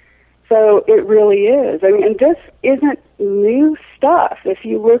 So it really is. I mean, and this isn't new stuff. If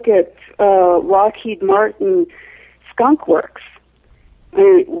you look at Lockheed Martin Skunk Works, I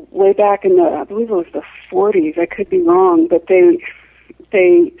mean, way back in I believe it was the 40s, I could be wrong, but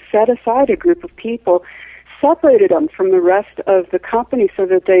they set aside a group of people, separated them from the rest of the company so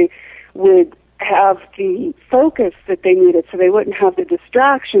that they would have the focus that they needed, so they wouldn't have the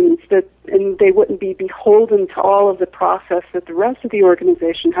distractions and they wouldn't be beholden to all of the process that the rest of the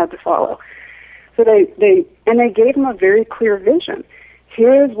organization had to follow. So they gave them a very clear vision.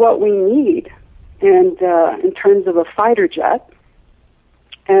 Here's what we need, and in terms of a fighter jet,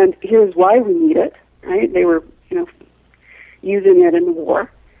 and here's why we need it. Right? They were, using it in the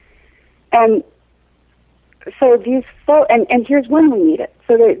war, and so and here's when we need it.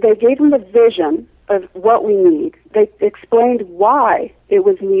 So they gave them the vision of what we need. They explained why it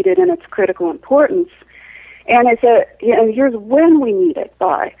was needed and its critical importance. And I said, and here's when we need it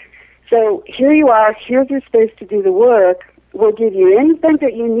by. So here you are, here's your space to do the work. We'll give you anything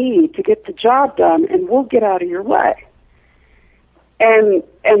that you need to get the job done, and we'll get out of your way. And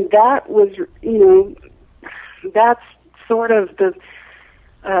that was, that's sort of the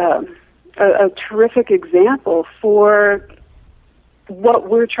a terrific example for what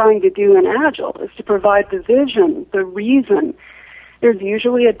we're trying to do in Agile, is to provide the vision, the reason. There's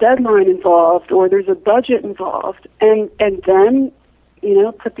usually a deadline involved, or there's a budget involved, and then,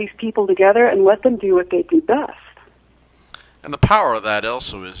 put these people together and let them do what they do best. And the power of that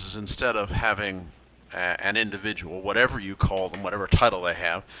also is instead of having an individual, whatever you call them, whatever title they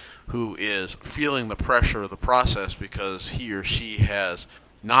have, who is feeling the pressure of the process because he or she has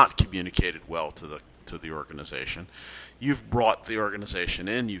not communicated well to the organization. You've brought the organization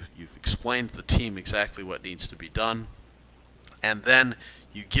in, you've explained to the team exactly what needs to be done, and then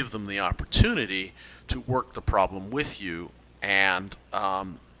you give them the opportunity to work the problem with you and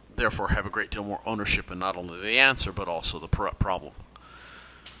therefore have a great deal more ownership in not only the answer but also the problem.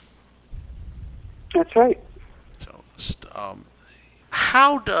 That's right. So,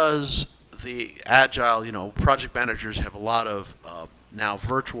 how does the Agile, project managers have a lot of now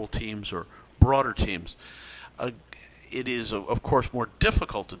virtual teams or broader teams. It is, of course, more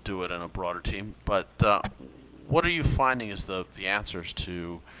difficult to do it in a broader team, but what are you finding is the answers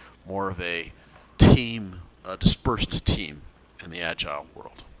to more of a team, a dispersed team in the Agile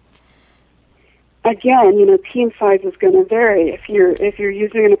world? Again, team size is going to vary. If you're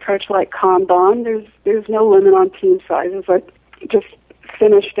using an approach like Kanban, there's no limit on team sizes. I just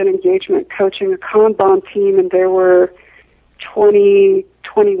finished an engagement coaching a Kanban team, and there were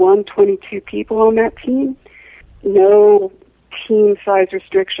 21, 22 people on that team. No team size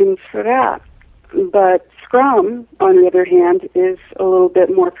restrictions for that. But Scrum, on the other hand, is a little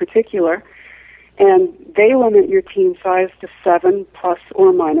bit more particular, and they limit your team size to 7 plus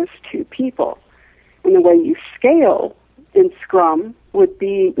or minus 2 people. And the way you scale in Scrum would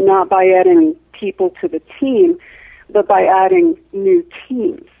be not by adding people to the team, but by adding new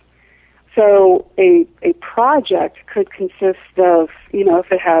teams. So a project could consist of,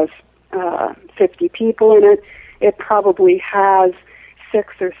 if it has 50 people in it, it probably has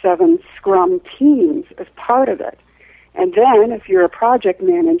 6 or 7 Scrum teams as part of it. And then if you're a project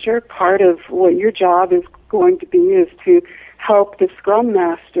manager, part of what your job is going to be is to help the Scrum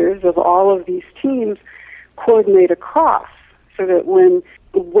Masters of all of these teams coordinate across, so that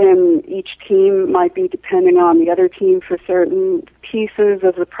when each team might be depending on the other team for certain pieces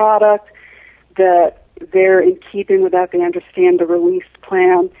of the product, that they're in keeping with that, they understand the release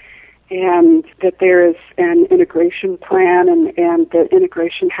plan, and that there is an integration plan, and that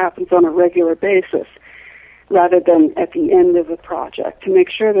integration happens on a regular basis rather than at the end of a project, to make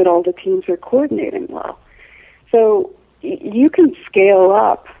sure that all the teams are coordinating well. So you can scale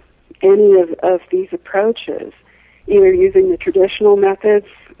up any of these approaches, either using the traditional methods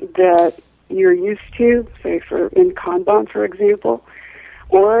that you're used to, say in Kanban, for example,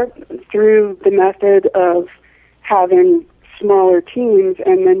 or through the method of having smaller teams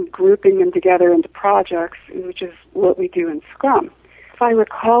and then grouping them together into projects, which is what we do in Scrum. If I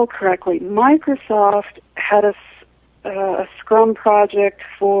recall correctly, Microsoft had a Scrum project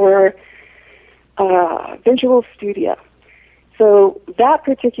for Visual Studio. So that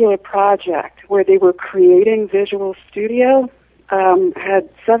particular project, where they were creating Visual Studio, had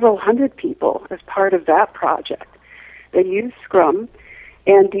several hundred people as part of that project. They used Scrum,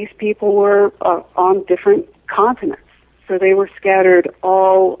 and these people were on different continents. So they were scattered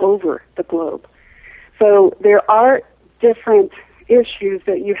all over the globe. So there are different issues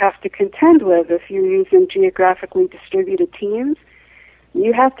that you have to contend with if you're using geographically distributed teams.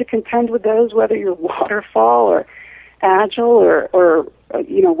 You have to contend with those whether you're waterfall or Agile or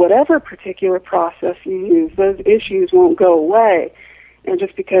whatever particular process you use. Those issues won't go away. And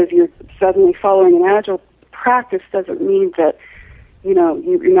just because you're suddenly following an Agile practice doesn't mean that you're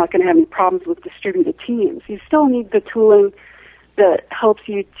not going to have any problems with distributed teams. You still need the tooling that helps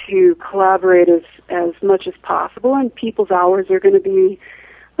you to collaborate as much as possible, and people's hours are going to be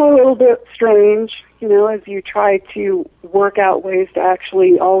a little bit strange, as you try to work out ways to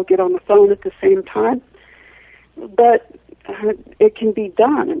actually all get on the phone at the same time. But it can be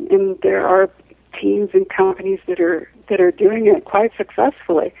done, and there are teams and companies that are doing it quite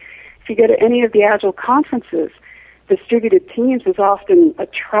successfully. If you go to any of the Agile conferences, distributed teams is often a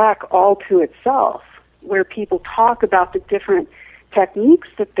track all to itself, where people talk about the different techniques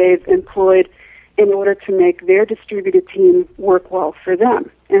that they've employed in order to make their distributed team work well for them.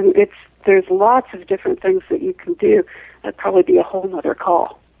 And there's lots of different things that you can do. That'd probably be a whole other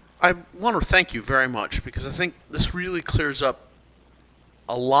call. I want to thank you very much, because I think this really clears up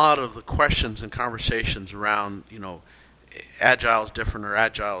a lot of the questions and conversations around, Agile is different or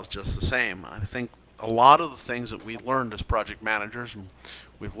Agile is just the same. I think a lot of the things that we learned as project managers and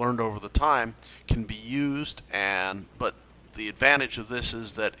we've learned over the time can be used, but the advantage of this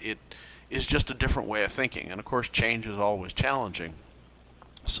is that it is just a different way of thinking. And of course, change is always challenging.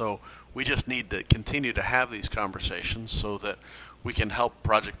 So we just need to continue to have these conversations so that we can help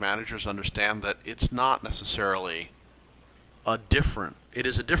project managers understand that it's not necessarily it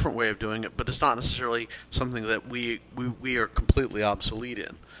is a different way of doing it, but it's not necessarily something that we are completely obsolete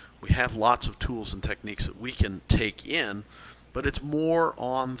in. We have lots of tools and techniques that we can take in, but it's more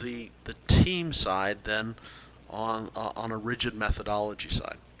on the team side than on a rigid methodology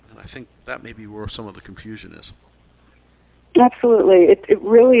side. And I think that may be where some of the confusion is. Absolutely. It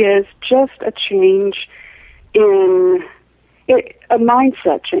really is just a change a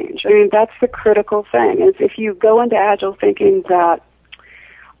mindset change. I mean, that's the critical thing, is if you go into Agile thinking that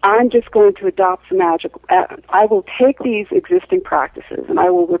I'm just going to adopt some Agile, I will take these existing practices and I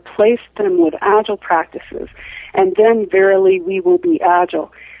will replace them with Agile practices, and then verily we will be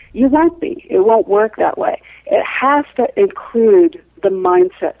Agile. You won't be. It won't work that way. It has to include the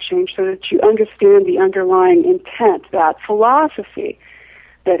mindset change so that you understand the underlying intent, that philosophy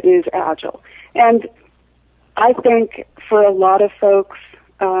that is Agile. And I think for a lot of folks,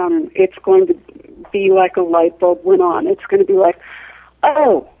 it's going to be like a light bulb went on. It's going to be like,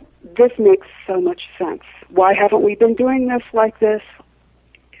 oh, this makes so much sense. Why haven't we been doing this like this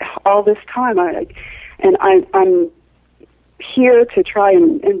all this time? I'm here to try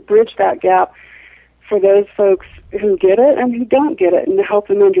and bridge that gap for those folks who get it and who don't get it, and to help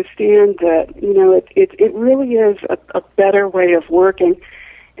them understand that, it really is a better way of working.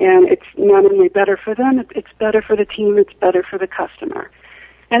 And it's not only better for them, it's better for the team, it's better for the customer,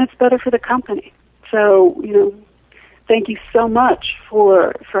 and it's better for the company. So, thank you so much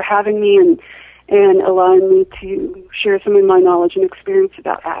for having me and allowing me to share some of my knowledge and experience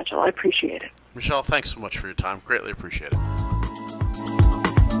about Agile. I appreciate it. Michelle, thanks so much for your time. Greatly appreciate it.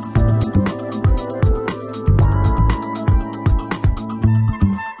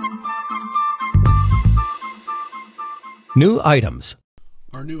 New items.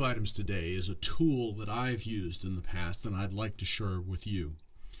 Our new items today is a tool that I've used in the past and I'd like to share with you.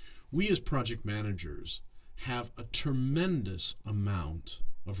 We as project managers have a tremendous amount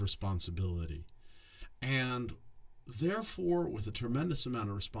of responsibility. And therefore, with a tremendous amount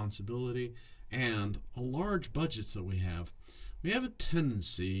of responsibility and a large budgets that we have a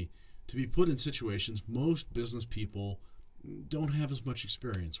tendency to be put in situations most business people don't have as much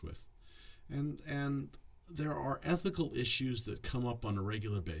experience with. And there are ethical issues that come up on a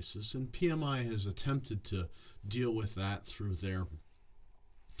regular basis, and PMI has attempted to deal with that through their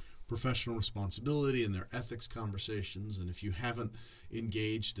professional responsibility and their ethics conversations. And if you haven't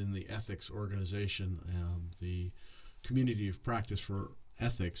engaged in the ethics organization, the community of practice for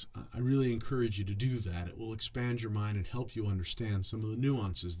ethics, I really encourage you to do that. It will expand your mind and help you understand some of the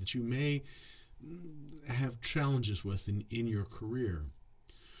nuances that you may have challenges with in your career.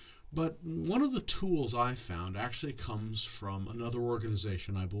 But one of the tools I found actually comes from another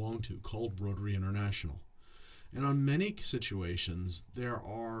organization I belong to called Rotary International. And on many situations, there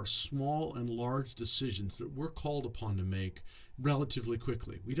are small and large decisions that we're called upon to make relatively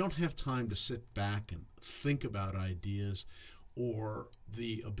quickly. We don't have time to sit back and think about ideas or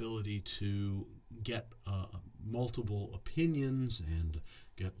the ability to get multiple opinions and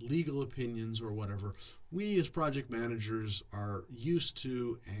get legal opinions or whatever. We as project managers are used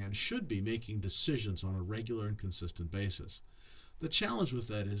to and should be making decisions on a regular and consistent basis. The challenge with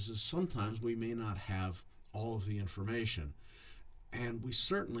that is sometimes we may not have all of the information, and we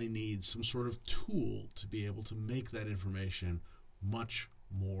certainly need some sort of tool to be able to make that information much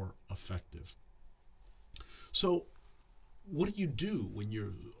more effective. So what do you do when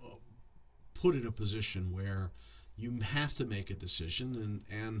you're put in a position where you have to make a decision,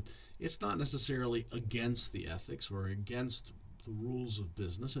 and it's not necessarily against the ethics or against the rules of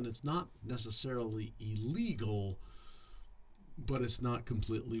business, and it's not necessarily illegal, but it's not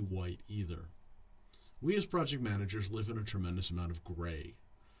completely white either? We as project managers live in a tremendous amount of gray,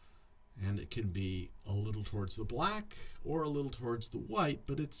 and it can be a little towards the black or a little towards the white,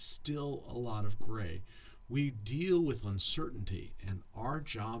 but it's still a lot of gray. We deal with uncertainty, and our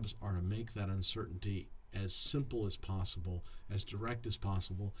jobs are to make that uncertainty as simple as possible, as direct as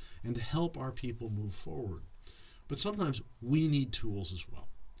possible, and to help our people move forward. But sometimes we need tools as well.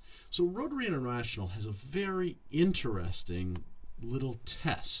 So Rotary International has a very interesting little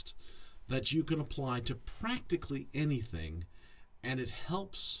test that you can apply to practically anything, and it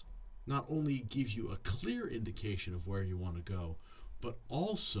helps not only give you a clear indication of where you want to go, but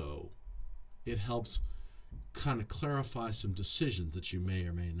also it helps kind of clarify some decisions that you may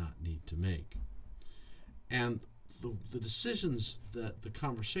or may not need to make. And the decisions that the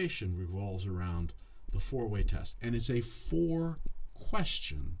conversation revolves around the four-way test, and it's a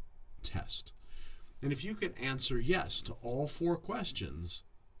 4-question test. And if you can answer yes to all 4 questions,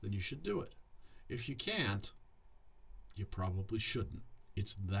 then you should do it. If you can't, you probably shouldn't.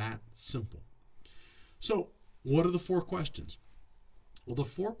 It's that simple. So, what are the 4 questions? Well, the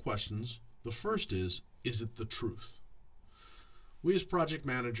 4 questions, the first is it the truth? We as project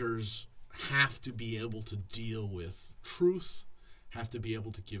managers have to be able to deal with truth, have to be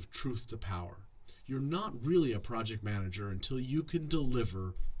able to give truth to power. You're not really a project manager until you can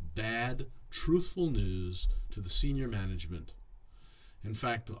deliver bad, truthful news to the senior management. In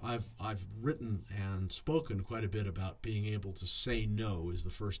fact, I've written and spoken quite a bit about being able to say no is the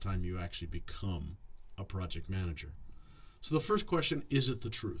first time you actually become a project manager. So the first question, is it the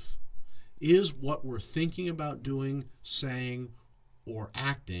truth? Is what we're thinking about doing, saying, or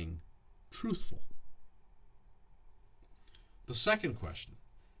acting truthful? The second question,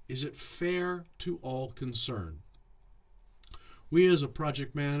 is it fair to all concerned? We as a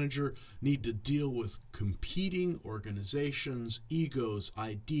project manager need to deal with competing organizations, egos,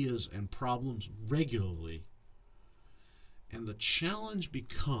 ideas, and problems regularly. And the challenge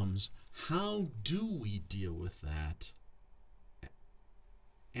becomes, how do we deal with that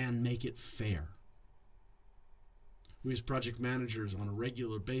and make it fair? We as project managers on a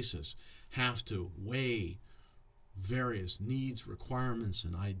regular basis have to weigh various needs, requirements,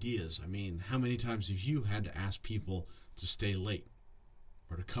 and ideas. I mean, how many times have you had to ask people to stay late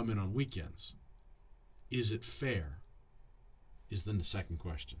or to come in on weekends? Is it fair? Is then the second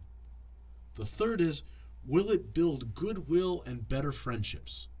question. The third is, will it build goodwill and better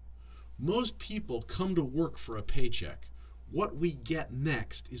friendships? Most people come to work for a paycheck. What we get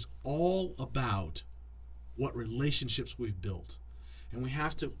next is all about what relationships we've built. And we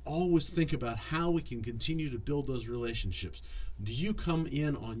have to always think about how we can continue to build those relationships. Do you come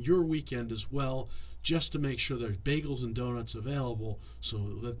in on your weekend as well, just to make sure there's bagels and donuts available so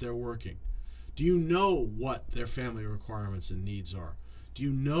that they're working? Do you know what their family requirements and needs are? Do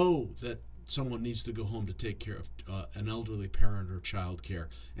you know that someone needs to go home to take care of an elderly parent or child care,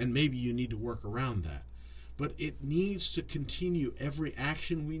 and maybe you need to work around that? But it needs to continue. Every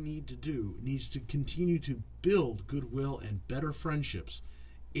action we need to do needs to continue to build goodwill and better friendships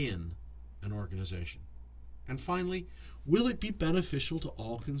in an organization. And finally, will it be beneficial to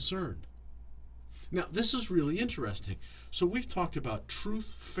all concerned? Now, this is really interesting. So we've talked about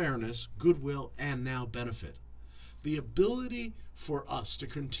truth, fairness, goodwill, and now benefit. The ability for us to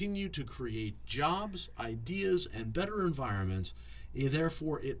continue to create jobs, ideas, and better environments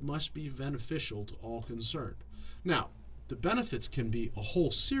Therefore, it must be beneficial to all concerned. Now, the benefits can be a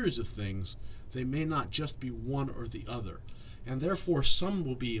whole series of things. They may not just be one or the other. And therefore, some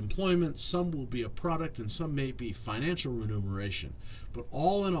will be employment, some will be a product, and some may be financial remuneration. But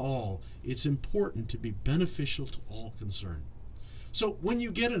all in all, it's important to be beneficial to all concerned. So when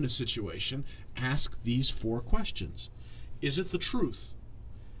you get in a situation, ask these 4 questions. Is it the truth?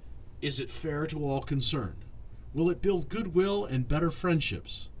 Is it fair to all concerned? Will it build goodwill and better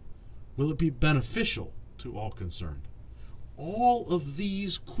friendships? Will it be beneficial to all concerned? All of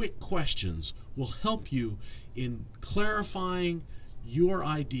these quick questions will help you in clarifying your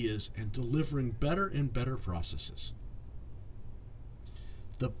ideas and delivering better and better processes.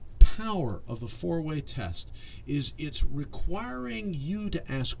 The power of the 4-way test is it's requiring you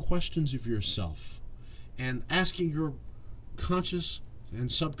to ask questions of yourself and asking your conscious and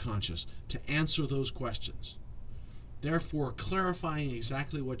subconscious to answer those questions. Therefore, clarifying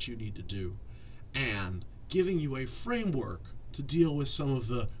exactly what you need to do and giving you a framework to deal with some of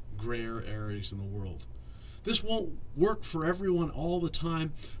the grayer areas in the world. This won't work for everyone all the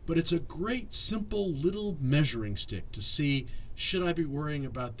time, but it's a great, simple little measuring stick to see, should I be worrying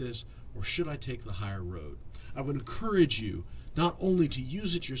about this or should I take the higher road? I would encourage you not only to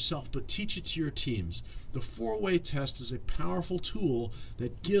use it yourself, but teach it to your teams. The 4-way test is a powerful tool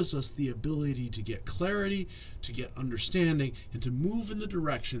that gives us the ability to get clarity, to get understanding, and to move in the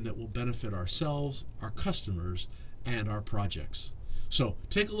direction that will benefit ourselves, our customers, and our projects. So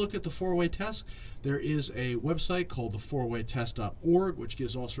take a look at the 4-way test. There is a website called thefour-waytest.org, which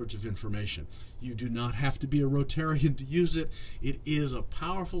gives all sorts of information. You do not have to be a Rotarian to use it. It is a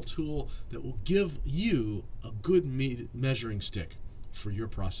powerful tool that will give you a good measuring stick for your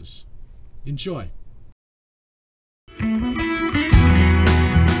process. Enjoy.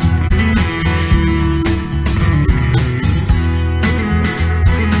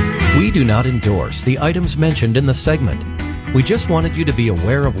 We do not endorse the items mentioned in the segment. We just wanted you to be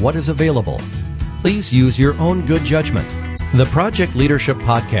aware of what is available. Please use your own good judgment. The Project Leadership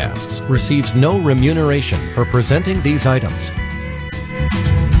Podcasts receives no remuneration for presenting these items.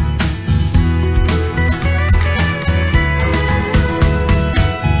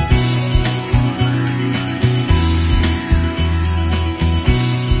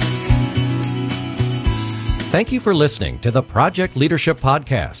 Thank you for listening to the Project Leadership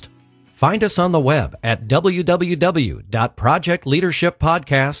Podcast. Find us on the web at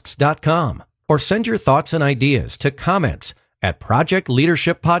www.projectleadershippodcasts.com or send your thoughts and ideas to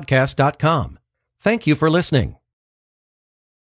comments@projectleadershippodcast.com. Thank you for listening.